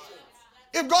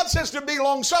 If God says to be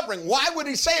long-suffering, why would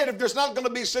he say it if there's not going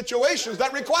to be situations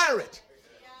that require it?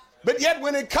 But yet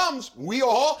when it comes, we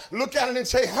all look at it and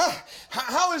say,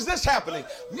 how is this happening?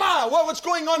 What's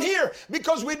going on here?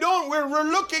 Because we're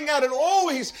looking at it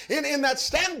always in that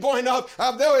standpoint of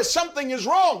something is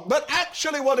wrong. But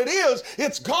actually what it is,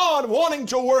 it's God wanting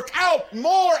to work out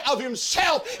more of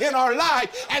himself in our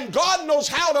life. And God knows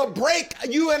how to break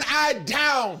you and I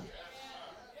down.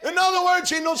 In other words,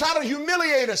 he knows how to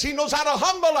humiliate us. He knows how to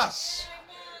humble us.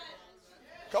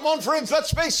 Come on, friends,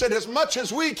 let's face it, as much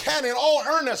as we can in all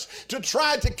earnest to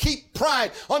try to keep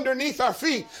pride underneath our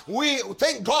feet. We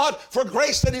thank God for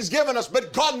grace that he's given us,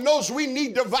 but God knows we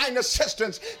need divine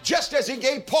assistance, just as he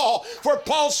gave Paul. For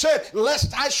Paul said,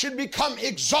 lest I should become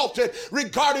exalted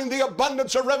regarding the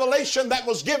abundance of revelation that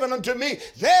was given unto me,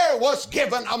 there was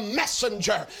given a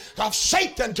messenger of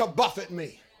Satan to buffet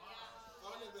me.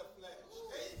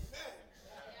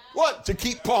 What? To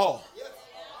keep Paul.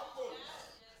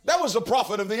 That was the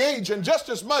prophet of the age. And just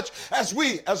as much as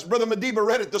we, as Brother Madiba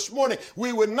read it this morning,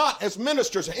 we would not as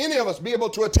ministers, any of us, be able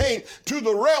to attain to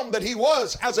the realm that he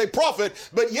was as a prophet.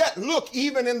 But yet, look,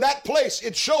 even in that place,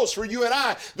 it shows for you and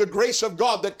I the grace of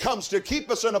God that comes to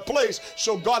keep us in a place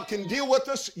so God can deal with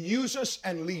us, use us,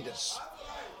 and lead us.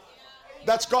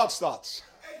 That's God's thoughts.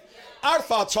 Our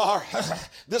thoughts are,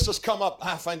 this has come up,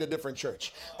 I find a different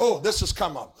church. Oh, this has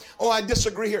come up. Oh, I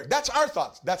disagree here. That's our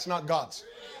thoughts. That's not God's.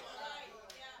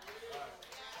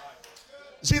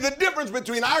 See, the difference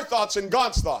between our thoughts and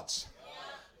God's thoughts.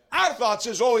 Our thoughts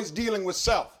is always dealing with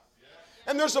self.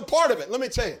 And there's a part of it. Let me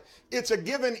tell you, it's a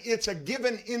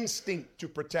given instinct to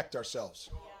protect ourselves.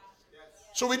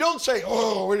 So we don't say,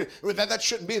 that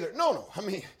shouldn't be there. No. I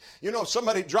mean, if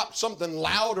somebody drops something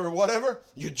loud or whatever,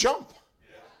 you jump.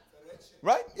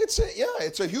 Right?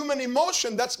 It's a human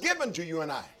emotion that's given to you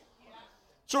and I.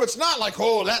 So it's not like,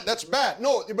 that's bad.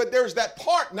 No, but there's that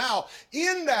part now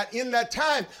in that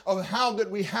time of how that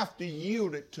we have to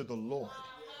yield it to the Lord.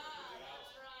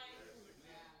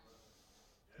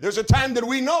 There's a time that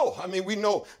we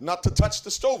know not to touch the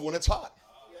stove when it's hot.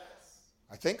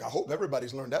 I hope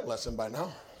everybody's learned that lesson by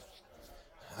now.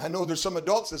 I know there's some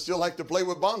adults that still like to play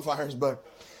with bonfires, but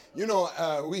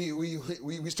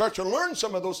we start to learn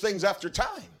some of those things after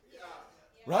time,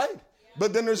 right?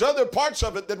 But then there's other parts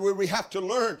of it that where we have to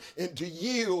learn and to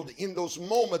yield in those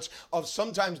moments of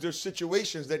sometimes there's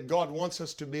situations that God wants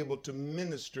us to be able to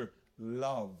minister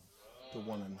love to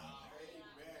one another.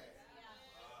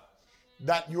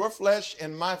 That your flesh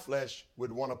and my flesh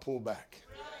would want to pull back.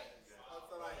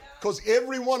 Because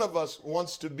every one of us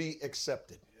wants to be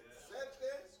accepted.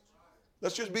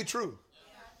 Let's just be true.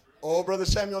 Oh, Brother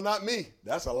Samuel, not me.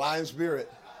 That's a lying spirit.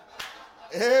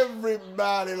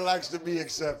 Everybody likes to be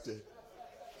accepted.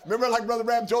 Remember, like Brother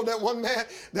Bram told that one man,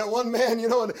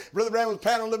 and Brother Bram was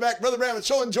patting on the back. Brother Bram had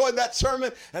so enjoyed that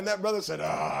sermon, and that brother said,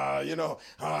 I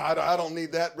don't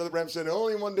need that. Brother Bram said, the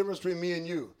only one difference between me and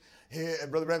you. And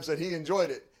Brother Bram said he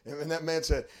enjoyed it. And that man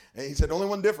said, only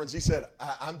one difference. He said,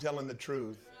 I'm telling the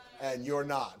truth, and you're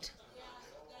not.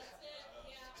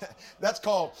 That's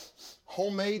called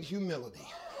homemade humility.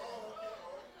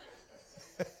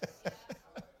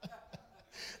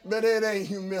 But it ain't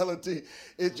humility.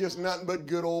 It's just nothing but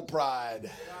good old pride.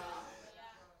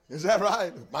 Is that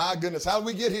right? My goodness, how did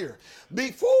we get here?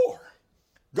 Before.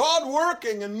 God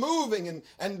working and moving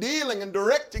and dealing and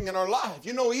directing in our life.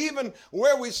 You know, even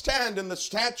where we stand in the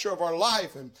stature of our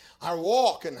life and our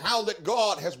walk and how that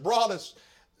God has brought us,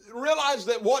 realize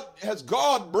that what has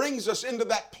God brings us into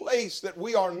that place that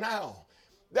we are now.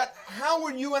 That how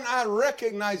would you and I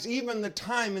recognize even the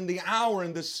time and the hour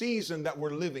and the season that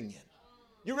we're living in?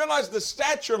 You realize the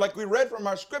stature, like we read from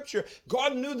our scripture,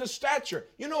 God knew the stature.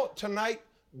 You know, tonight,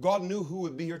 God knew who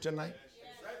would be here tonight.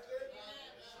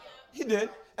 He did.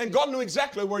 And God knew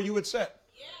exactly where you would sit.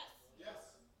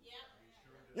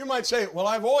 You might say, well,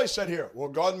 I've always sat here. Well,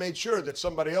 God made sure that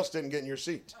somebody else didn't get in your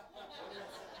seat.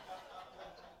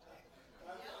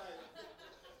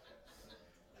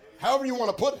 However you want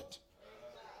to put it.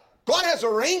 God has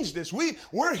arranged this.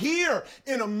 We're here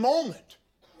in a moment.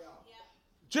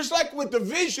 Just like with the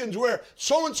visions where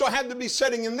so-and-so had to be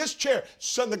sitting in this chair,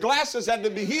 so the glasses had to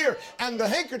be here, and the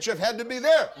handkerchief had to be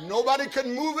there. Nobody could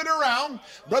move it around.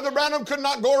 Brother Branham could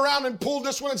not go around and pull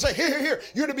this one and say, here,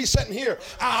 you're to be sitting here.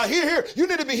 Here, you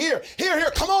need to be here.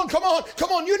 Here, come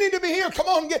on, you need to be here. Come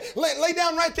on, lay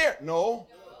down right there. No,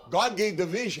 God gave the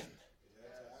vision.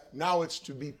 Now it's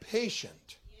to be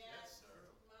patient.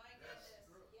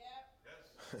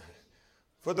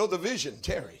 For though the vision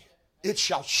tarry, it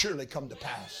shall surely come to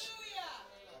pass.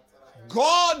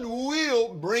 God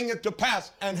will bring it to pass.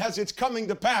 And as it's coming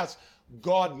to pass,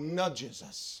 God nudges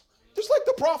us. Just like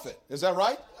the prophet. Is that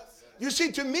right? You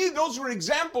see, to me, those were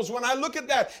examples. When I look at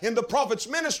that in the prophet's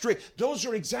ministry, those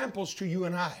are examples to you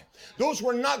and I. Those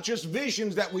were not just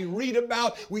visions that we read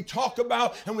about, we talk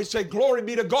about, and we say, glory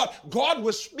be to God. God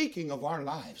was speaking of our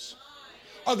lives.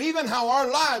 Of even how our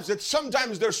lives, that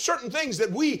sometimes there's certain things that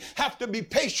we have to be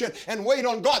patient and wait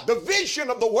on God. The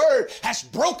vision of the word has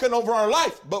broken over our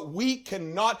life, but we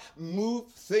cannot move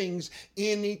things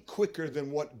any quicker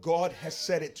than what God has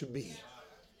said it to be.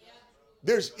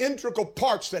 There's integral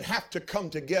parts that have to come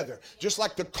together. Just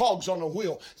like the cogs on a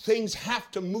wheel. Things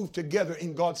have to move together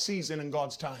in God's season and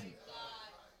God's time.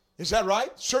 Is that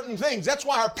right? Certain things. That's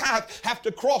why our path have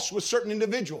to cross with certain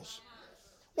individuals.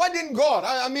 Why didn't God?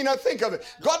 I think of it.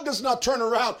 God does not turn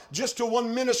around just to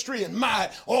one ministry and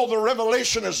all the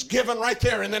revelation is given right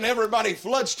there and then everybody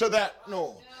floods to that.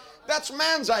 No, that's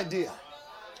man's idea.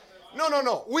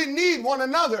 No. We need one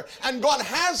another. And God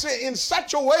has it in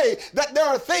such a way that there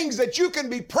are things that you can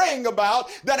be praying about,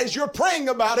 that as you're praying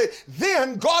about it,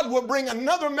 then God will bring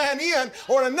another man in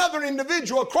or another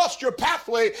individual across your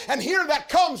pathway, and here that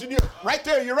comes, and right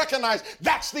there you recognize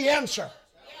that's the answer.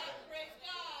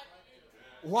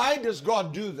 Why does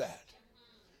God do that?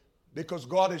 Because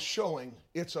God is showing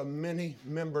it's a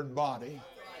many-membered body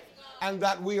and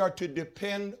that we are to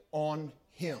depend on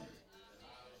Him.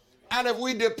 And if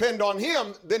we depend on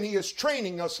Him, then He is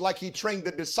training us like He trained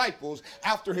the disciples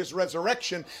after His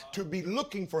resurrection to be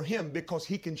looking for Him, because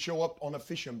He can show up on a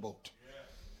fishing boat.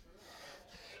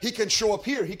 He can show up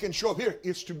here. He can show up here.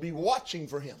 It's to be watching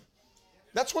for Him.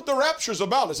 That's what the rapture is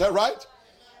about. Is that right?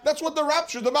 That's what the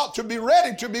rapture is about, to be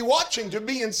ready, to be watching, to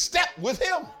be in step with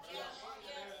Him.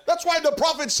 That's why the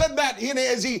prophet said that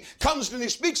as he comes and he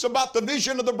speaks about the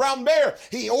vision of the brown bear.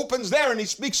 He opens there and he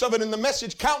speaks of it in the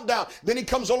message countdown. Then he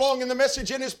comes along in the message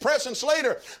in his presence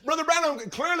later. Brother Branham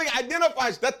clearly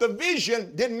identifies that the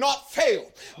vision did not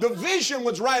fail. The vision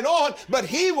was right on, but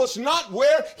he was not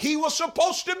where he was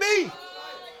supposed to be.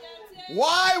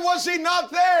 Why was he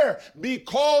not there?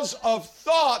 Because of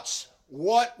thoughts.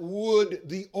 What would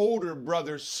the older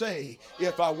brothers say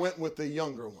if I went with the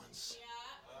younger ones?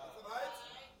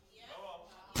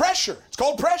 Pressure. It's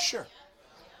called pressure.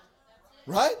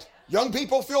 Right? Young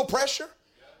people feel pressure?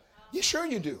 Yeah, sure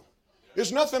you do.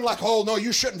 There's nothing like, oh, no,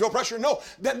 you shouldn't feel pressure. No,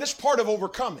 that's part of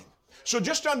overcoming. So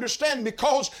just understand,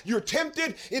 because you're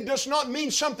tempted, it does not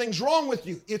mean something's wrong with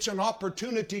you. It's an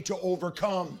opportunity to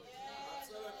overcome.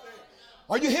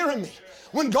 Are you hearing me?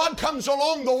 When God comes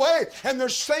along the way and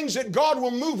there's things that God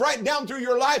will move right down through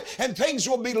your life and things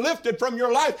will be lifted from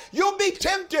your life, you'll be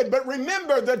tempted. But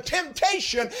remember, the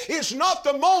temptation is not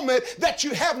the moment that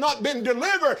you have not been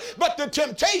delivered, but the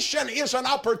temptation is an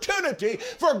opportunity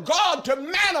for God to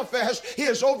manifest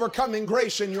His overcoming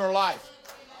grace in your life.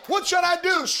 What should I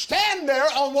do? Stand there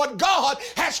on what God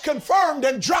has confirmed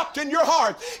and dropped in your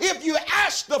heart. If you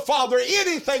ask the Father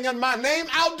anything in my name,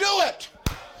 I'll do it.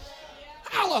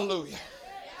 Hallelujah.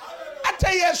 I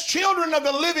tell you, as children of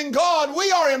the living God,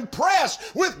 we are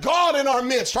impressed with God in our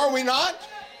midst, are we not?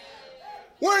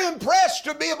 We're impressed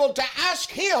to be able to ask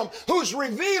Him who's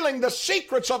revealing the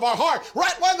secrets of our heart,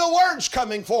 right where the word's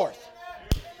coming forth.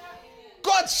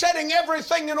 God setting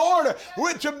everything in order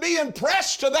to be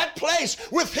impressed to that place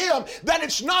with Him, that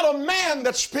it's not a man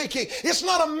that's speaking. It's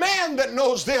not a man that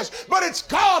knows this, but it's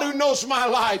God who knows my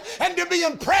life. And to be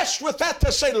impressed with that,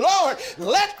 to say, Lord,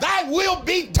 let thy will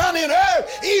be done in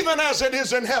earth, even as it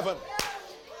is in heaven.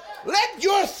 Let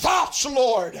your thoughts,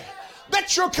 Lord,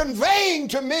 that you're conveying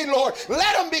to me, Lord,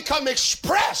 let them become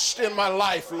expressed in my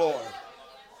life, Lord.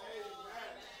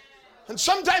 And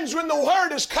sometimes when the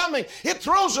word is coming, it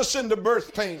throws us into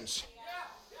birth pains,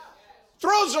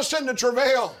 throws us into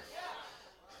travail.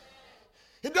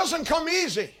 It doesn't come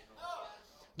easy.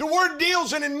 The word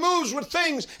deals and it moves with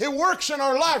things. It works in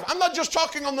our life. I'm not just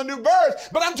talking on the new birth,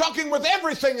 but I'm talking with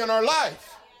everything in our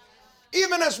life.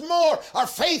 Even as more, our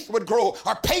faith would grow,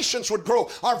 our patience would grow,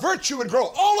 our virtue would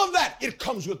grow. All of that, it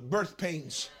comes with birth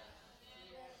pains.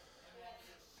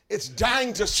 It's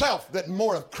dying to self that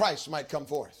more of Christ might come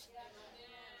forth.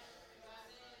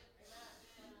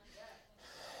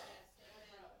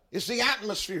 It's the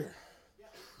atmosphere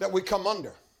that we come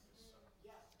under.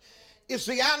 It's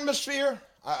the atmosphere,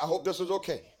 I hope this is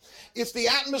okay. It's the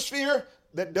atmosphere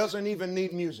that doesn't even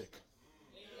need music.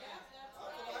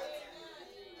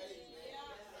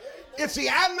 It's the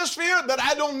atmosphere that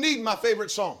I don't need my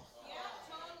favorite song.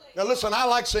 Now listen, I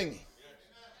like singing.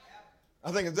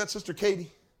 I think, is that Sister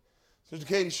Katie? Sister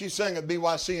Katie, she sang at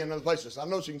BYC and other places. I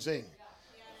know she can sing.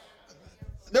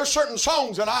 There's certain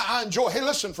songs that I enjoy. Hey,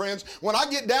 listen, friends, when I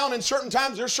get down in certain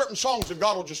times, there's certain songs that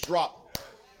God will just drop.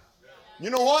 You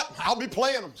know what? I'll be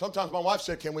playing them. Sometimes my wife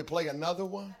said, can we play another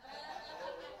one?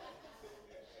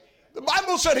 The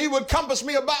Bible said He would compass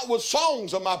me about with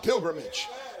songs of my pilgrimage.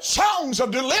 Songs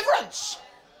of deliverance.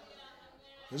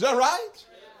 Is that right?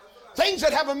 Things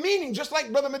that have a meaning, just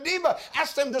like Brother Madiba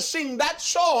asked them to sing that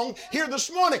song here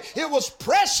this morning. It was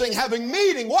pressing, having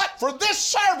meaning. What? For this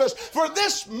service, for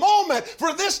this moment,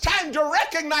 for this time to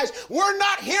recognize we're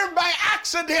not here by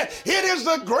accident. It is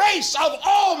the grace of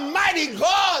Almighty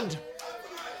God.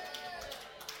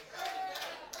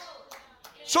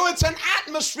 So it's an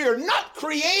atmosphere not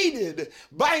created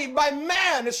by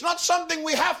man. It's not something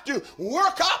we have to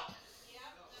work up.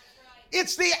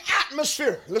 It's the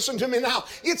atmosphere. Listen to me now.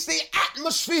 It's the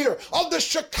atmosphere of the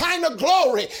Shekinah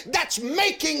glory that's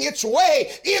making its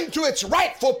way into its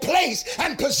rightful place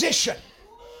and position.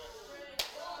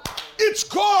 It's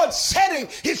God setting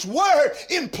His word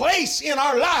in place in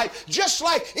our life. Just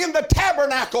like in the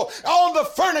tabernacle, all the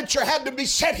furniture had to be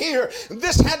set here.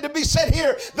 This had to be set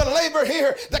here. The laver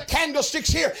here. The candlesticks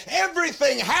here.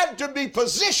 Everything had to be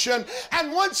positioned.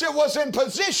 And once it was in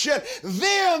position,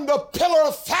 then the pillar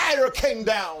of fire came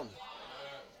down.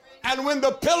 And when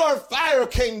the pillar of fire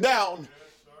came down,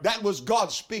 that was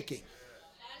God speaking.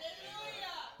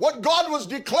 What God was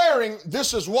declaring,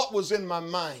 this is what was in my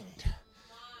mind.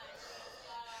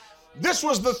 This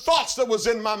was the thoughts that was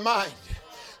in my mind.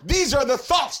 These are the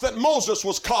thoughts that Moses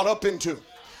was caught up into.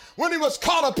 When he was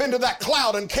caught up into that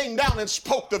cloud and came down and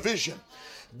spoke the vision.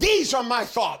 These are my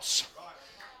thoughts.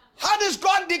 How does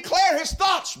God declare His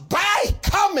thoughts? By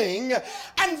coming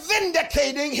and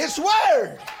vindicating His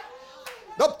word.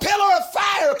 The pillar of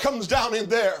fire comes down in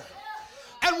there.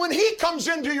 And when He comes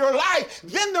into your life,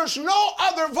 then there's no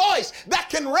other voice that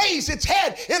can raise its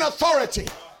head in authority.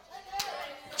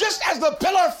 Just as the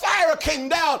pillar of fire came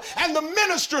down and the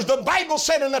ministers, the Bible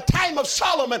said in the time of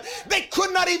Solomon, they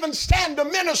could not even stand to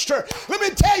minister. Let me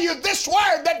tell you, this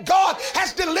word that God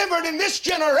has delivered in this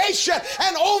generation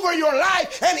and over your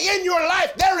life and in your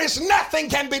life, there is nothing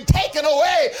can be taken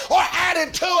away or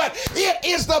added to it. It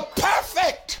is the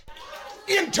perfect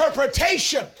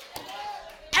interpretation.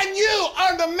 And you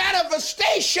are the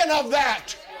manifestation of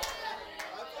that.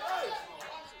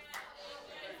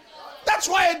 That's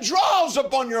why it draws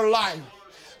upon your life.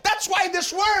 That's why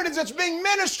this word, as it's being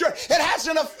ministered, it has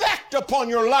an effect upon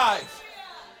your life.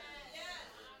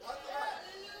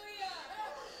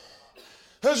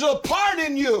 There's a part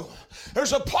in you.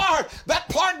 There's a part, that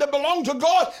part that belonged to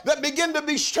God that begin to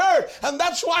be stirred. And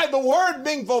that's why the word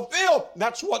being fulfilled,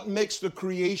 that's what makes the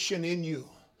creation in you.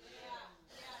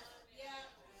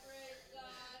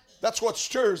 That's what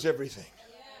stirs everything.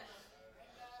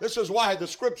 This is why the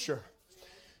scripture,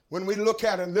 when we look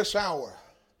at in this hour,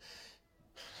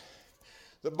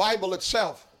 the Bible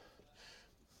itself,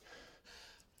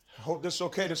 I hope this is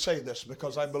okay to say this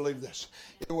because I believe this.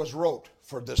 It was wrote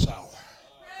for this hour.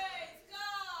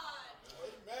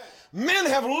 Men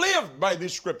have lived by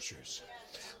these scriptures.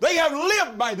 They have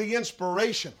lived by the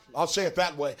inspiration. I'll say it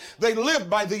that way. They lived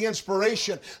by the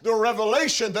inspiration, the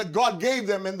revelation that God gave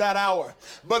them in that hour.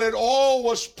 But it all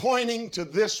was pointing to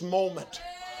this moment.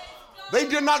 They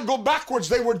did not go backwards.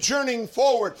 They were journeying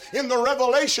forward. In the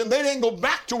revelation, they didn't go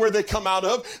back to where they come out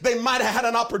of. They might have had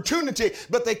an opportunity,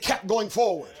 but they kept going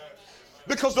forward.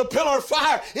 Because the pillar of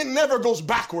fire, it never goes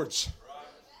backwards.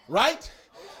 Right?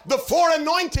 The four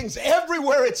anointings,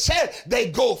 everywhere it said, they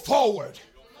go forward.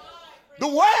 The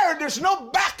word, there's no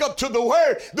backup to the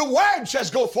word. The word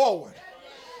says go forward.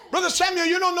 Brother Samuel,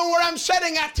 you don't know where I'm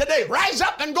sitting at today. Rise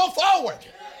up and go forward.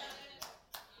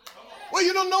 Well,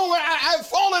 you don't know where I've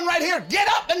fallen right here. Get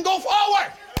up and go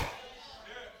forward.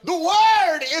 The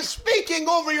word is speaking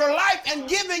over your life and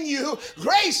giving you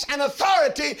grace and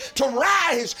authority to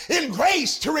rise in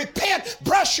grace, to repent,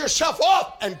 brush yourself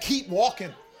off, and keep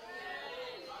walking.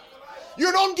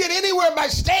 You don't get anywhere by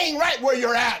staying right where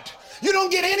you're at. You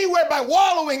don't get anywhere by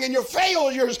wallowing in your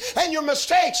failures and your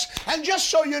mistakes. And just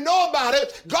so you know about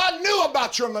it, God knew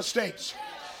about your mistakes.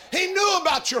 He knew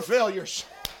about your failures.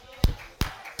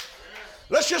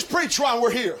 Let's just preach while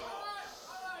we're here.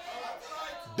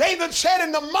 David said,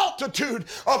 in the multitude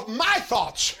of my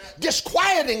thoughts,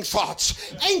 disquieting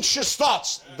thoughts, anxious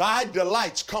thoughts, thy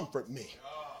delights comfort me.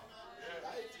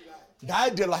 Thy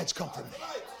delights comfort me.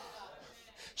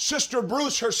 Sister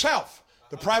Bruce herself,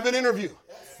 the private interview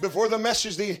before the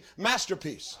message, the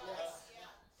masterpiece.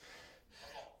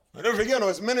 I'll never forget, I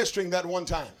was ministering that one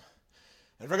time.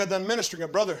 After I got done ministering, a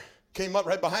brother came up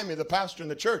right behind me, the pastor in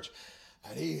the church,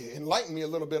 and he enlightened me a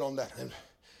little bit on that, and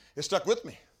it stuck with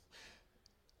me.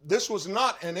 This was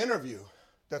not an interview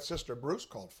that Sister Bruce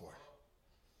called for.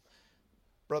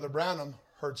 Brother Branham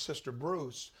heard Sister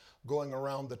Bruce going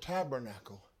around the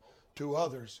tabernacle to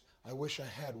others, I wish I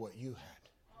had what you had.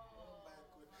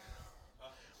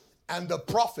 And the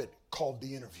prophet called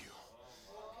the interview.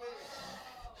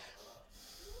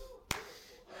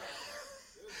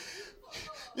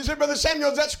 You say, Brother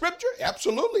Samuel, is that scripture?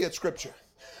 Absolutely, it's scripture.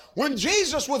 When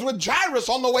Jesus was with Jairus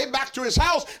on the way back to his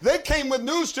house, they came with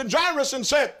news to Jairus and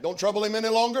said, don't trouble him any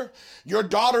longer. Your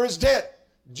daughter is dead.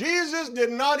 Jesus did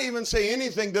not even say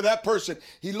anything to that person.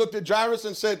 He looked at Jairus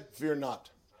and said, fear not.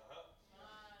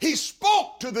 He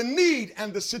spoke to the need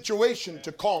and the situation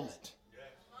to calm it.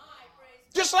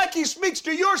 Just like he speaks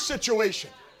to your situation.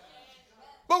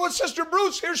 But with Sister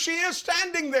Bruce, here she is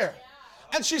standing there.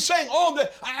 And she's saying, oh,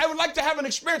 I would like to have an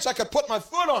experience I could put my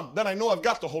foot on. Then I know I've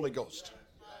got the Holy Ghost.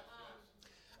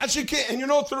 And she can't, and you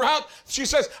know, throughout, she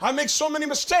says, I make so many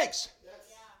mistakes.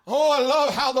 Oh, I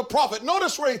love how the prophet,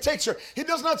 notice where he takes her. He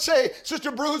does not say, Sister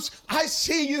Bruce, I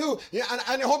see you. Yeah, and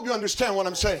I hope you understand what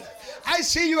I'm saying. I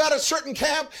see you at a certain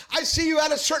camp. I see you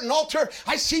at a certain altar.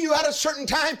 I see you at a certain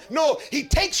time. No, he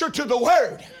takes her to the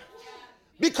word.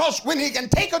 Because when he can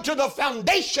take her to the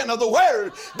foundation of the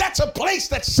word, that's a place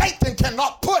that Satan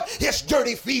cannot put his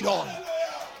dirty feet on.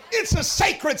 It's the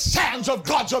sacred sands of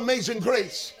God's amazing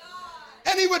grace.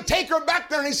 And he would take her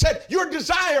back there and he said, your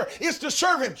desire is to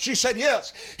serve him. She said,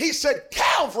 yes. He said,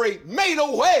 Calvary made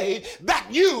a way that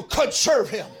you could serve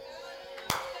him.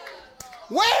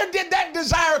 Where did that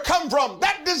desire come from?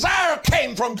 That desire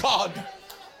came from God.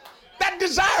 That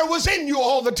desire was in you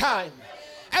all the time.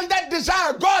 And that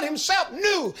desire, God himself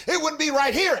knew it would be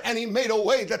right here. And he made a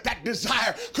way that that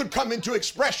desire could come into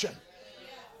expression.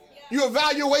 You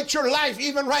evaluate your life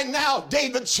even right now.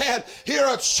 David said here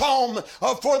at Psalm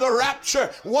for the rapture,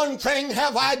 one thing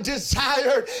have I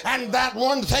desired, and that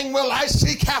one thing will I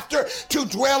seek after, to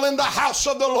dwell in the house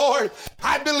of the Lord.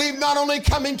 I believe not only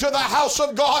coming to the house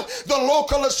of God, the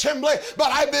local assembly, but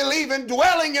I believe in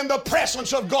dwelling in the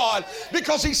presence of God,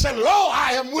 because he said, lo,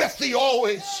 I am with thee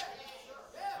always.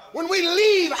 When we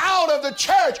leave out of the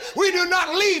church, we do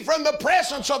not leave from the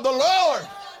presence of the Lord.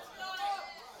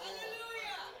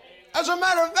 As a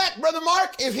matter of fact, Brother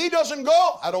Mark, if he doesn't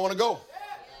go, I don't want to go.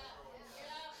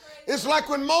 It's like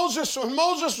when Moses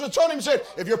told him, he said,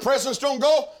 if your presence don't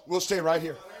go, we'll stay right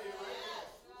here.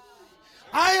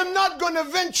 I am not going to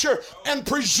venture and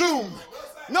presume.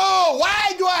 No,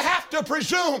 why do I have to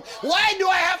presume? Why do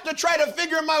I have to try to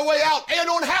figure my way out? I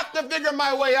don't have to figure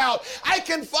my way out. I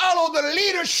can follow the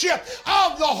leadership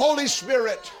of the Holy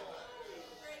Spirit.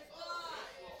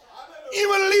 He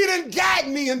will lead and guide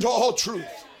me into all truth.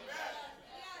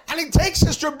 And he takes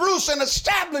Sister Bruce and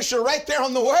establishes her right there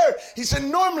on the word. He said,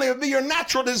 normally it would be your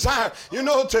natural desire, you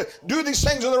know, to do these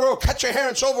things in the world, cut your hair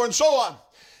and so forth and so on.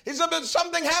 He said, but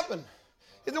something happened.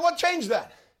 He said, what changed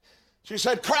that? She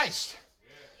said, Christ.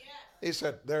 He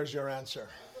said, there's your answer.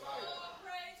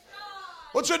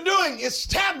 What's it doing?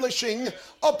 Establishing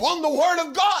upon the word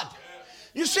of God.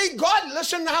 You see, God,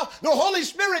 listen now, the Holy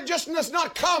Spirit just does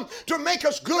not come to make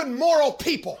us good moral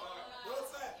people.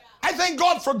 I thank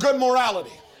God for good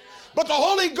morality. But the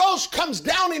Holy Ghost comes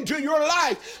down into your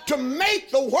life to make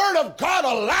the Word of God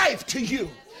alive to you.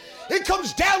 It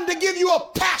comes down to give you a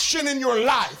passion in your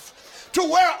life to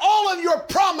where all of your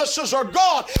promises are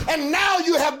gone, and now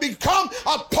you have become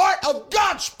a part of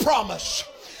God's promise.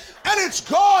 And it's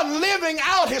God living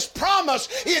out his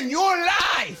promise in your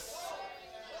life.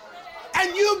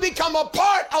 And you become a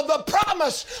part of the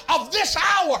promise of this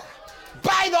hour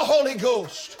by the Holy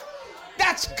Ghost.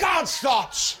 That's God's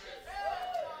thoughts.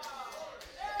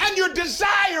 And your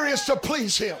desire is to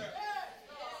please him.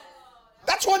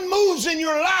 That's what moves in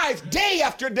your life day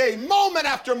after day, moment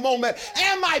after moment.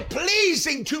 Am I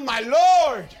pleasing to my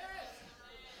Lord?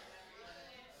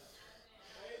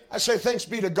 I say thanks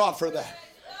be to God for that.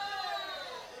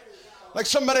 Like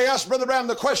somebody asked Brother Branham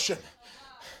the question,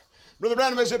 Brother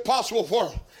Branham, is it possible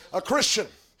for a Christian,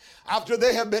 after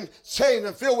they have been saved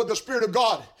and filled with the Spirit of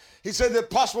God, he said, is it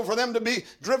possible for them to be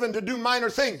driven to do minor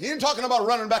things? He ain't talking about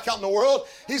running back out in the world.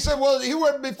 He said, well,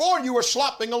 before you were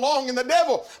slopping along in the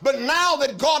devil, but now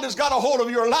that God has got a hold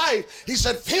of your life, he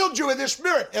said, filled you with his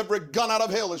Spirit, every gun out of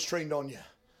hell is trained on you.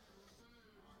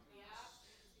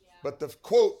 But the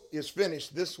quote is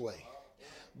finished this way.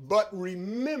 But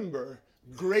remember,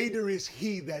 greater is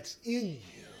he that's in you.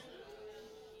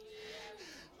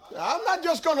 I'm not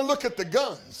just going to look at the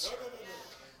guns.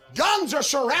 Guns are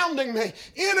surrounding me.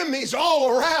 Enemies all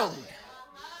around.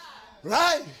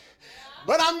 Right?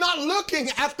 But I'm not looking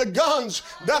at the guns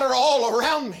that are all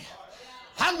around me.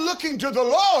 I'm looking to the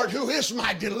Lord who is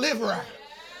my deliverer.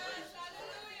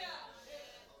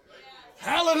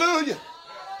 Hallelujah.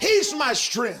 He's my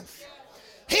strength.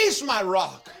 He's my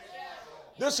rock.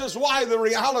 This is why the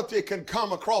reality can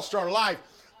come across our life.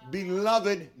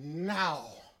 Beloved, now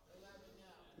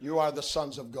you are the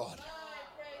sons of God.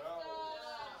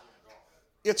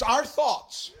 It's our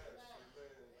thoughts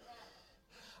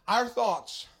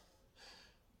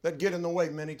that get in the way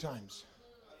many times.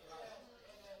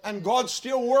 And God's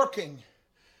still working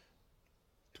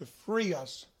to free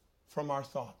us from our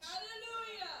thoughts.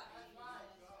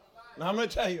 Now I'm going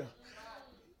to tell you,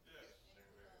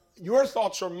 your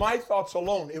thoughts or my thoughts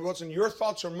alone, it wasn't your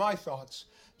thoughts or my thoughts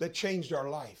that changed our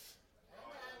life.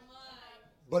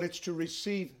 But it's to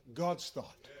receive God's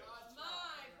thought.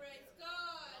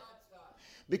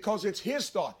 Because it's his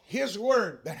thought, his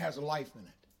word that has life in it.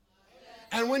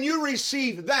 And when you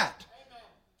receive that,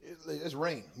 it's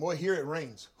rain. Boy, here it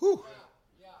rains. Whew.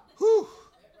 Whew.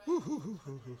 Whew, whew, whew,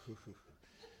 whew, whew, whew.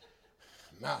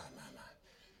 My.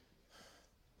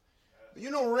 But you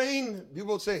know, rain,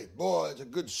 people say, boy, it's a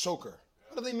good soaker.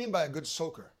 What do they mean by a good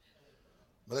soaker?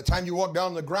 By the time you walk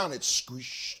down the ground, it's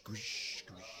squish, squish,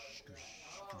 squish, squish,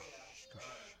 squish, squish.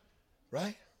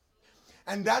 Right?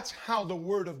 And that's how the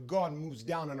word of God moves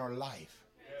down in our life.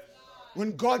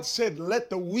 When God said, let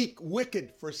the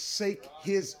wicked forsake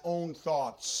his own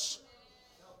thoughts.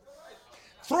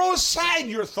 Throw aside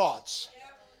your thoughts.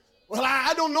 Well,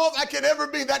 I don't know if I could ever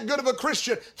be that good of a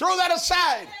Christian. Throw that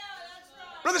aside.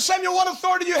 Brother Samuel, what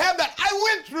authority do you have that?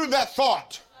 I went through that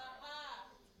thought.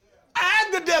 I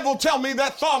had the devil tell me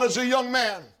that thought as a young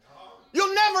man.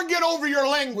 You'll never get over your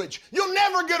language. You'll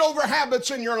never get over habits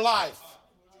in your life.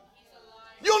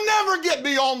 You'll never get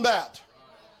beyond that.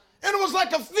 And it was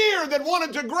like a fear that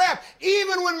wanted to grab,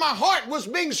 even when my heart was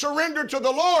being surrendered to the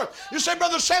Lord. You say,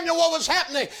 Brother Samuel, what was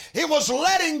happening? It was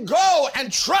letting go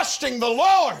and trusting the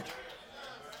Lord.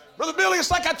 Brother Billy,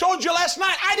 it's like I told you last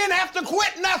night, I didn't have to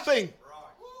quit nothing.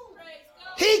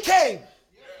 He came.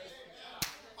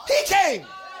 He came.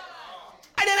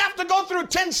 I didn't have to go through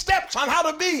 10 steps on how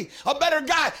to be a better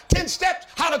guy, 10 steps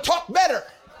how to talk better.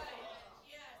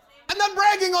 I'm not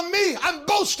bragging on me. I'm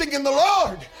boasting in the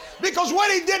Lord. Because what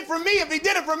he did for me, if he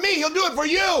did it for me, he'll do it for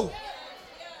you.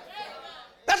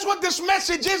 That's what this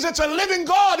message is. It's a living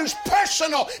God who's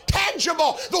personal,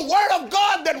 tangible. The Word of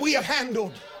God that we have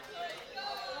handled.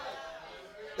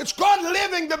 It's God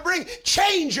living to bring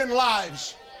change in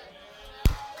lives.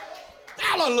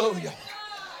 Hallelujah.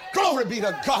 Glory be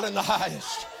to God in the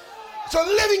highest. It's a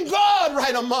living God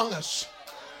right among us.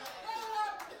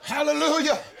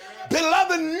 Hallelujah.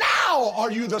 Beloved, now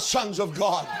are you the sons of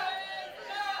God.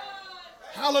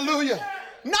 Hallelujah.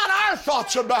 Not our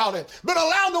thoughts about it, but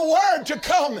allow the word to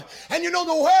come. And you know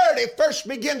the word, it first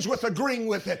begins with agreeing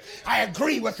with it. I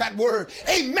agree with that word.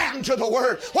 Amen to the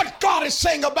word. What God is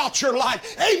saying about your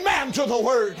life. Amen to the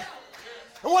word.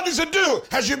 And what does it do?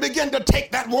 As you begin to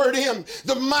take that word in,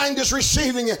 the mind is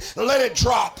receiving it. Let it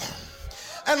drop.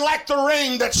 And like the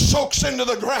rain that soaks into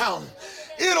the ground,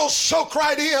 it'll soak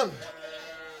right in.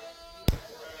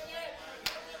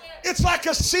 It's like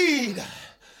a seed.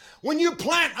 When you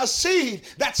plant a seed,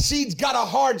 that seed's got a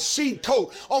hard seed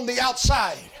coat on the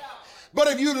outside. But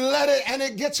if you let it and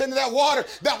it gets into that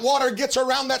water gets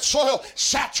around that soil,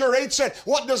 saturates it.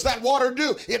 What does that water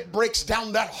do? It breaks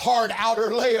down that hard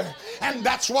outer layer. And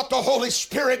that's what the Holy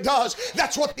Spirit does.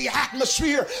 That's what the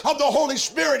atmosphere of the Holy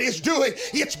Spirit is doing.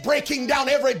 It's breaking down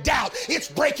every doubt. It's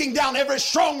breaking down every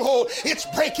stronghold. It's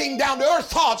breaking down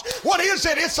earth thoughts. What is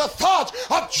it? It's the thoughts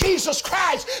of Jesus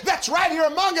Christ that's right here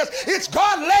among us. It's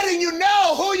God letting you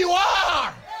know who you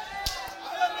are.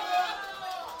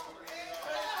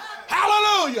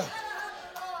 Hallelujah.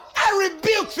 I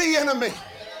rebuke the enemy.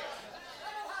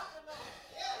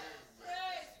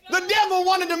 The devil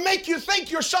wanted to make you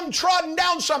think you're some trodden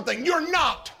down something. You're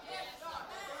not.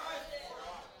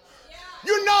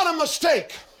 You're not a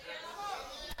mistake.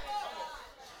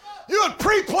 You were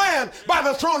pre-planned by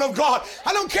the throne of God.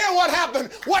 I don't care what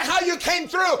happened, how you came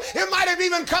through. It might have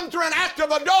even come through an act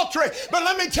of adultery. But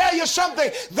let me tell you something.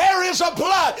 There is a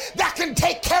blood that can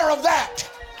take care of that.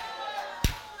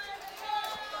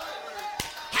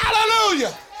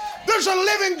 Hallelujah. There's a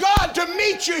living God to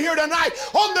meet you here tonight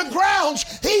on the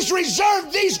grounds. He's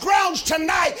reserved these grounds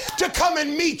tonight to come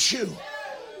and meet you.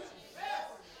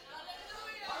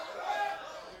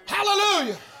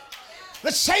 Hallelujah.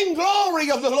 The same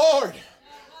glory of the Lord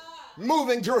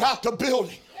moving throughout the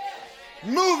building,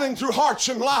 moving through hearts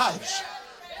and lives.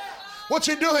 What's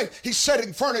he doing? He's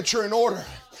setting furniture in order.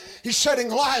 He's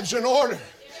setting lives in order.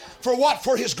 For what?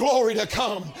 For his glory to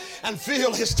come and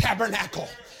fill his tabernacle.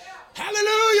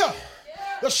 Hallelujah.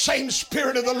 The same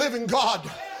Spirit of the living God.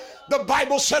 The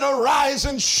Bible said, arise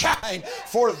and shine,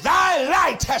 for thy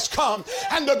light has come,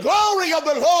 and the glory of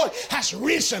the Lord has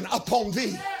risen upon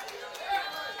thee.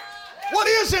 What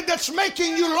is it that's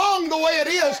making you long the way it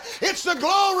is? It's the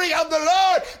glory of the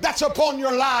Lord that's upon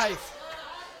your life.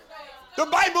 The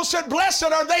Bible said, blessed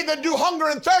are they that do hunger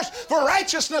and thirst for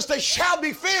righteousness, they shall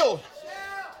be filled.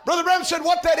 Brother Branham said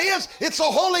what that is, it's the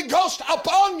Holy Ghost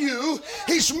upon you.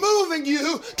 He's moving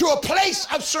you to a place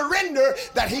of surrender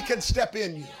that he can step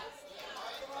in you.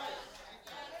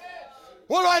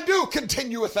 What do?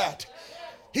 Continue with that.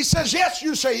 He says yes,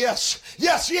 you say yes.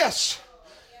 Yes, yes.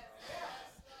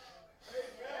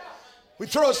 We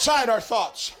throw aside our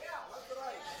thoughts.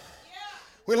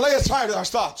 We lay aside our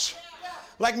thoughts.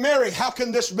 Like Mary, how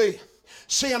can this be?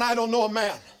 Seeing I don't know a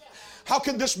man. How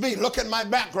can this be? Look at my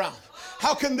background.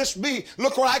 How can this be?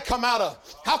 Look where I come out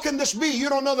of. How can this be? You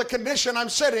don't know the condition I'm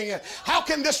sitting in. How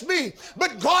can this be?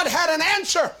 But God had an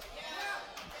answer.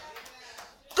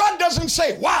 God doesn't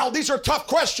say, wow, these are tough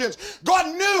questions.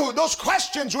 God knew those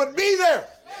questions would be there.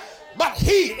 But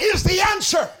he is the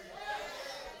answer.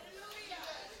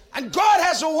 And God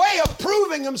has a way of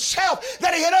proving himself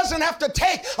that he doesn't have to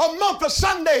take a month of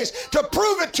Sundays to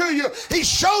prove it to you. He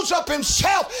shows up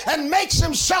himself and makes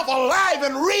himself alive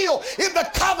and real in the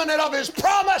covenant of his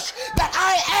promise that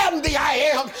I am the I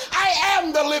am. I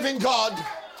am the living God.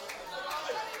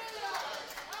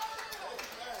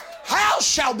 How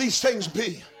shall these things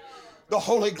be? The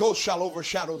Holy Ghost shall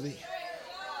overshadow thee.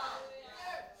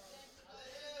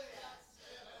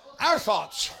 Our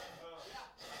thoughts.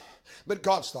 But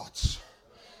God's thoughts.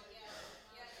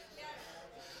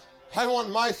 I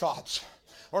want my thoughts.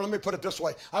 Or let me put it this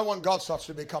way. I want God's thoughts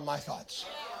to become my thoughts.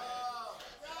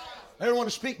 I don't want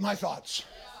to speak my thoughts.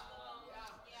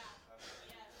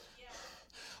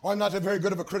 Oh, I'm not very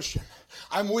good of a Christian.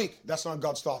 I'm weak. That's not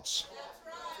God's thoughts.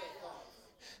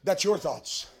 That's your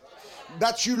thoughts.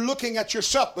 That's you looking at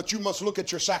yourself, but you must look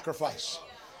at your sacrifice.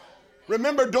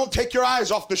 Remember, don't take your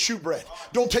eyes off the shewbread.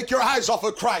 Don't take your eyes off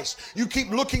of Christ. You keep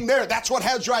looking there. That's what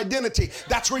has your identity.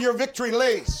 That's where your victory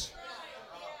lays.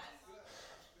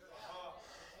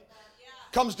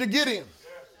 Comes to Gideon.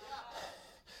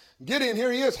 Gideon,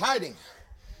 here he is hiding.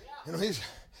 You know, he's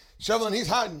shoveling, he's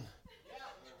hiding.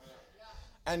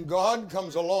 And God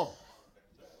comes along.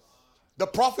 The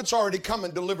prophets already come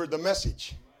and delivered the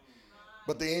message.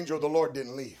 But the angel of the Lord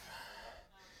didn't leave.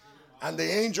 And the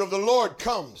angel of the Lord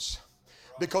comes.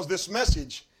 Because this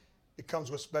message, it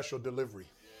comes with special delivery.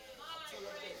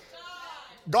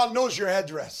 God knows your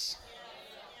address.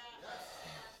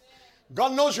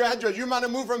 God knows your address. You might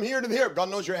have moved from here to here. God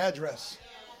knows your address.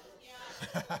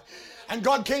 And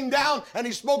God came down and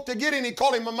he spoke to Gideon. He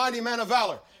called him a mighty man of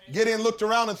valor. Gideon looked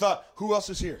around and thought, who else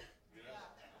is here?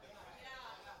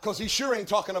 Because he sure ain't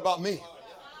talking about me.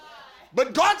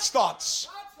 But God's thoughts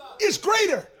is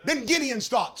greater than Gideon's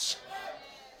thoughts.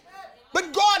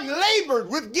 But God labored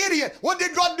with Gideon. What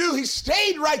did God do? He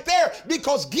stayed right there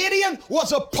because Gideon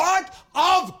was a part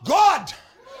of God.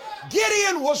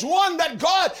 Gideon was one that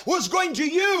God was going to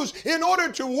use in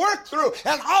order to work through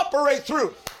and operate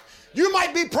through. You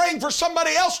might be praying for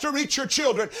somebody else to reach your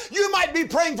children. You might be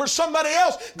praying for somebody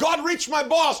else. God, reach my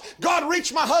boss. God,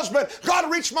 reach my husband. God,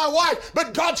 reach my wife.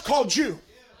 But God's called you.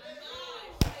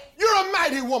 You're a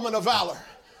mighty woman of valor,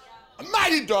 a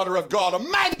mighty daughter of God, a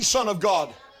mighty son of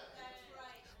God.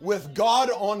 With God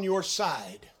on your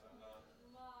side,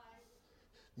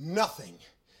 nothing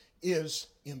is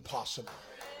impossible.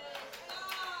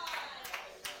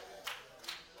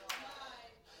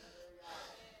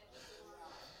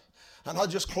 And I'll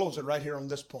just close it right here on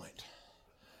this point.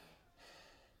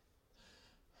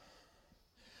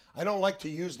 I don't like to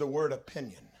use the word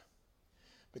opinion,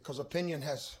 because opinion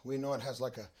has, we know it has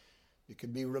like a, it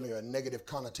could be really a negative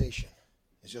connotation.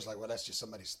 It's just like, well, that's just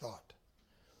somebody's thought.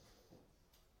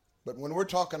 But when we're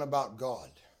talking about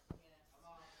God,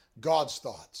 God's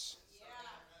thoughts,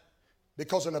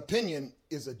 because an opinion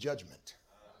is a judgment.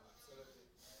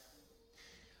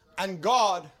 And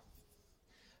God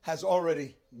has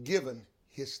already given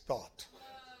his thought.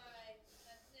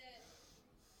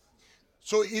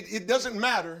 So it doesn't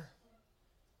matter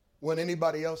what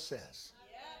anybody else says.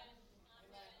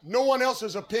 No one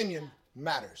else's opinion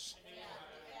matters.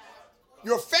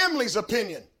 Your family's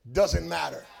opinion doesn't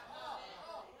matter.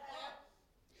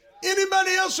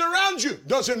 Anybody else around you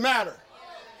doesn't matter.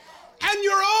 And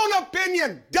your own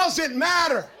opinion doesn't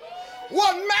matter.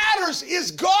 What matters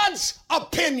is God's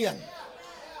opinion.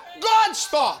 God's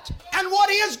thought. And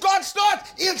what is God's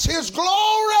thought? It's his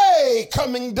glory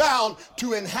coming down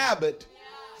to inhabit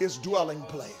his dwelling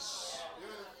place.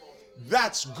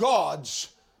 That's God's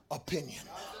opinion.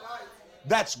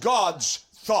 That's God's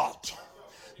thought.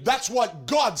 That's what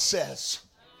God says.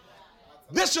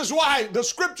 This is why the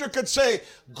scripture could say,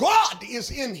 God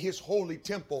is in his holy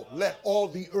temple. Let all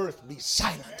the earth be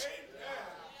silent.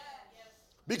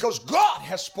 Because God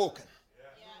has spoken.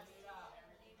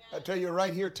 I tell you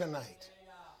right here tonight,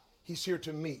 he's here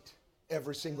to meet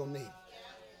every single need.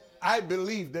 I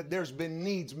believe that there's been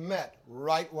needs met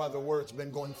right while the word's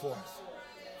been going forth.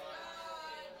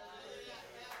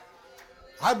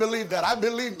 I believe that. I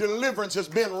believe deliverance has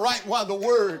been right while the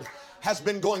word has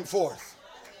been going forth.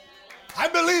 I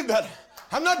believe that.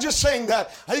 I'm not just saying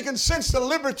that. You can sense the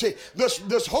liberty,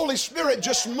 this Holy Spirit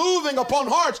just moving upon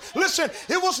hearts. Listen,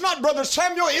 it was not Brother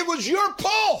Samuel. It was your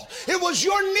pull. It was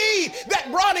your need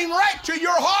that brought him right to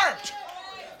your heart.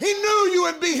 He knew you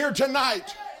would be here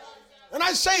tonight. And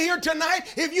I say here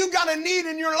tonight, if you got a need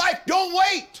in your life, don't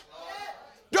wait.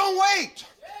 Don't wait.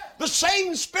 The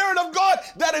same Spirit of God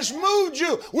that has moved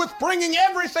you with bringing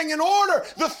everything in order,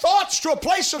 the thoughts to a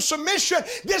place of submission.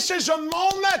 This is a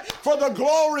moment for the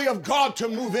glory of God to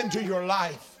move into your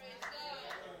life.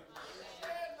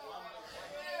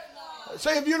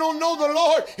 Say, if you don't know the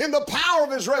Lord in the power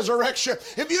of his resurrection,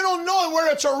 if you don't know it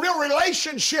where it's a real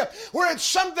relationship, where it's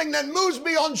something that moves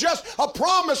beyond just a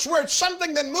promise, where it's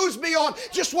something that moves beyond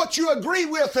just what you agree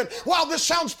with, and wow, this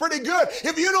sounds pretty good.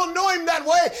 If you don't know him that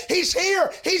way, he's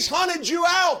here. He's hunted you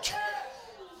out.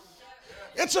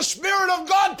 It's the Spirit of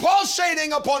God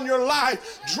pulsating upon your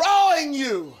life, drawing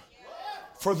you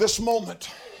for this moment.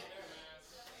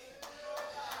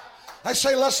 I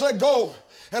say, let's let go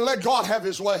and let God have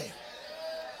his way.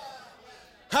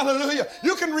 Hallelujah.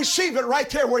 You can receive it right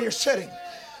there where you're sitting.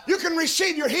 You can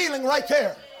receive your healing right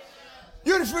there.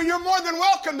 You're more than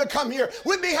welcome to come here.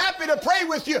 We'd be happy to pray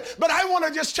with you. But I want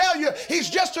to just tell you, he's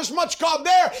just as much God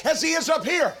there as he is up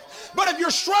here. But if you're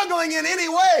struggling in any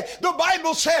way, the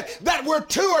Bible said that where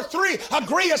 2 or 3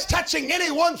 agree as touching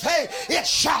any one thing, it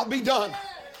shall be done.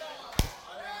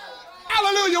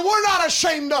 Hallelujah. We're not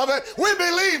ashamed of it. We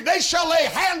believe they shall lay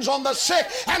hands on the sick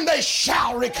and they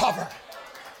shall recover.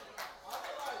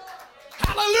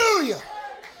 Hallelujah.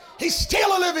 He's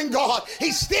still a living God.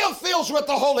 He still fills with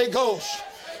the Holy Ghost.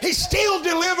 He still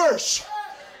delivers.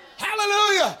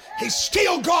 Hallelujah. He's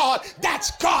still God.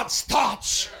 That's God's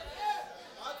thoughts.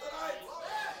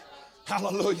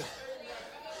 Hallelujah.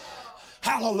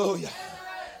 Hallelujah.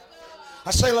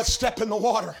 I say, let's step in the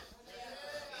water.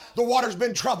 The water's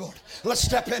been troubled. Let's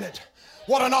step in it.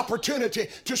 What an opportunity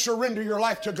to surrender your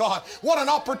life to God. What an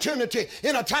opportunity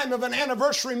in a time of an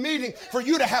anniversary meeting for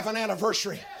you to have an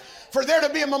anniversary. For there to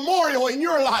be a memorial in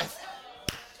your life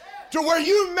to where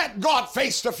you met God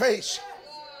face to face.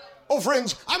 Oh,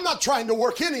 friends, I'm not trying to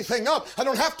work anything up. I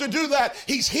don't have to do that.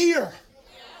 He's here.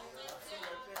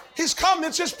 He's come.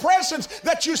 It's his presence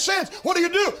that you sense. What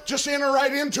do? Just enter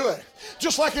right into it.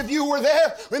 Just like if you were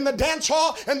there in the dance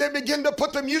hall and they begin to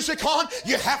put the music on,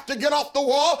 you have to get off the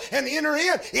wall and enter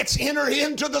in. It's enter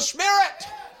into the Spirit.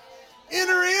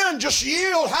 Enter in. Just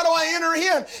yield. How do I enter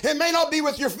in? It may not be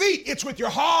with your feet. It's with your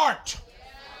heart.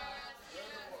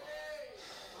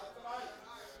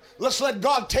 Let's let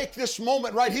God take this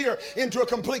moment right here into a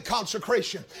complete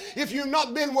consecration. If you've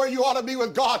not been where you ought to be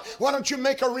with God, why don't you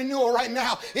make a renewal right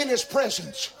now in His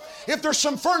presence? If there's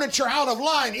some furniture out of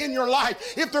line in your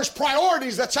life, if there's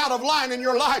priorities that's out of line in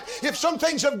your life, if some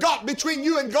things have got between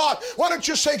you and God, why don't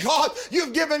you say, God,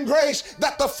 you've given grace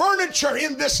that the furniture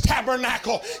in this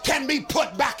tabernacle can be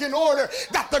put back in order,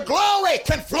 that the glory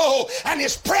can flow and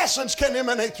His presence can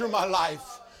emanate through my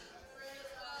life.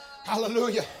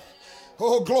 Hallelujah.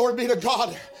 Oh, glory be to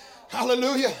God.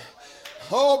 Hallelujah.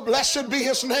 Oh, blessed be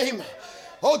His name.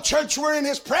 Oh, church, we're in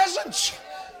His presence.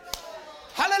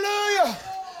 Hallelujah.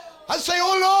 I say,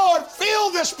 oh, Lord,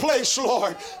 fill this place,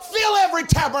 Lord. Fill every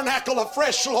tabernacle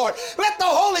afresh, Lord. Let the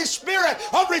Holy Spirit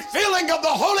of refilling of the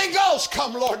Holy Ghost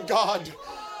come, Lord God.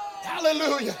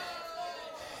 Hallelujah.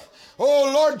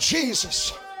 Oh, Lord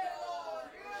Jesus.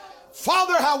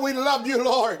 Father, how we love you,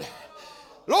 Lord.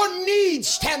 Lord, needs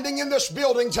standing in this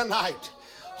building tonight.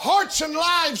 Hearts and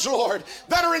lives, Lord,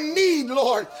 that are in need,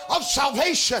 Lord, of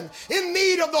salvation, in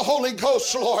need of the Holy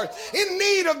Ghost, Lord, in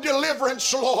need of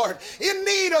deliverance, Lord, in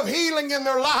need of healing in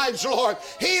their lives, Lord,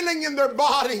 healing in their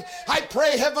body. I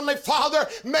pray, Heavenly Father,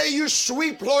 may you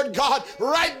sweep, Lord God,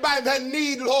 right by that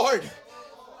need, Lord.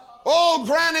 Oh,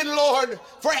 granted, Lord,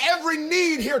 for every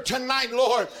need here tonight,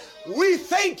 Lord, we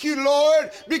thank you, Lord,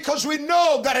 because we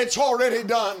know that it's already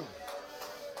done.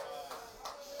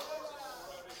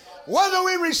 Whether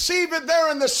we receive it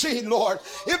there in the seed, Lord,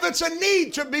 if it's a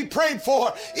need to be prayed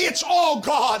for, it's all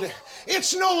God.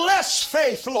 It's no less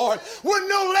faith, Lord. We're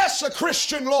no less a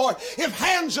Christian, Lord. If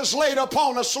hands is laid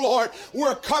upon us, Lord,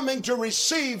 we're coming to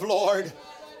receive, Lord.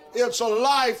 It's a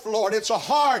life, Lord. It's a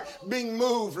heart being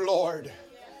moved, Lord.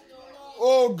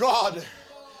 Oh, God,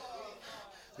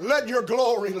 let your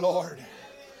glory, Lord,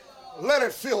 let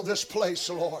it fill this place,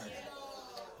 Lord.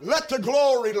 Let the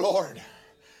glory, Lord,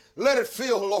 let it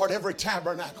fill, Lord, every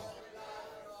tabernacle.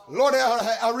 Lord,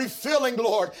 a refilling,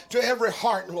 Lord, to every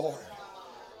heart, Lord.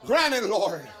 Grant it,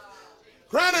 Lord.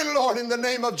 Grant it, Lord, in the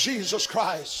name of Jesus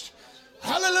Christ.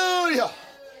 Hallelujah.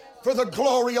 For the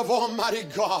glory of Almighty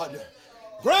God.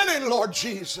 Grant it, Lord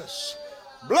Jesus.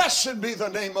 Blessed be the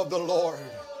name of the Lord.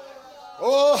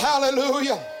 Oh,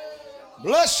 hallelujah.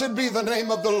 Blessed be the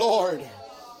name of the Lord.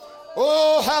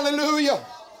 Oh, hallelujah.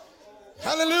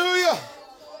 Hallelujah.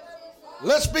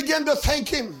 Let's begin to thank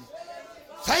Him.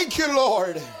 Thank you,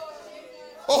 Lord.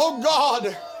 Oh,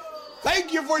 God.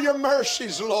 Thank you for your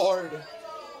mercies, Lord.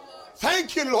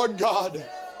 Thank you, Lord God.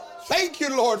 Thank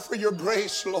you, Lord, for your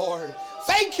grace, Lord.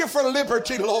 Thank you for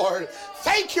liberty, Lord.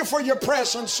 Thank you for your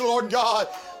presence, Lord God.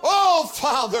 Oh,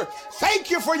 Father, thank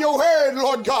you for your word,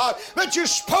 Lord God, that you've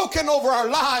spoken over our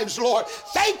lives, Lord.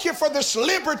 Thank you for this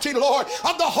liberty, Lord,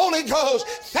 of the Holy Ghost.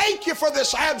 Thank you for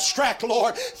this abstract,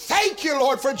 Lord. Thank you,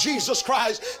 Lord, for Jesus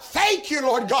Christ. Thank you,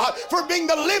 Lord God, for being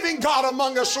the living God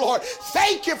among us, Lord.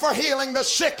 Thank you for healing the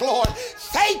sick, Lord.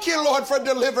 Thank you, Lord, for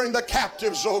delivering the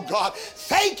captives, oh God.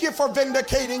 Thank you for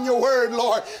vindicating your word,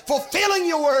 Lord, fulfilling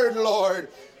your word, Lord.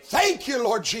 Thank you,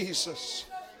 Lord Jesus.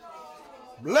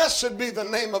 Blessed be the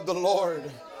name of the Lord.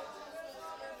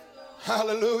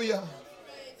 Hallelujah.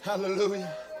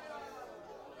 Hallelujah.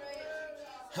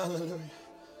 Hallelujah.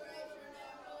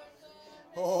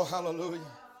 Oh, hallelujah.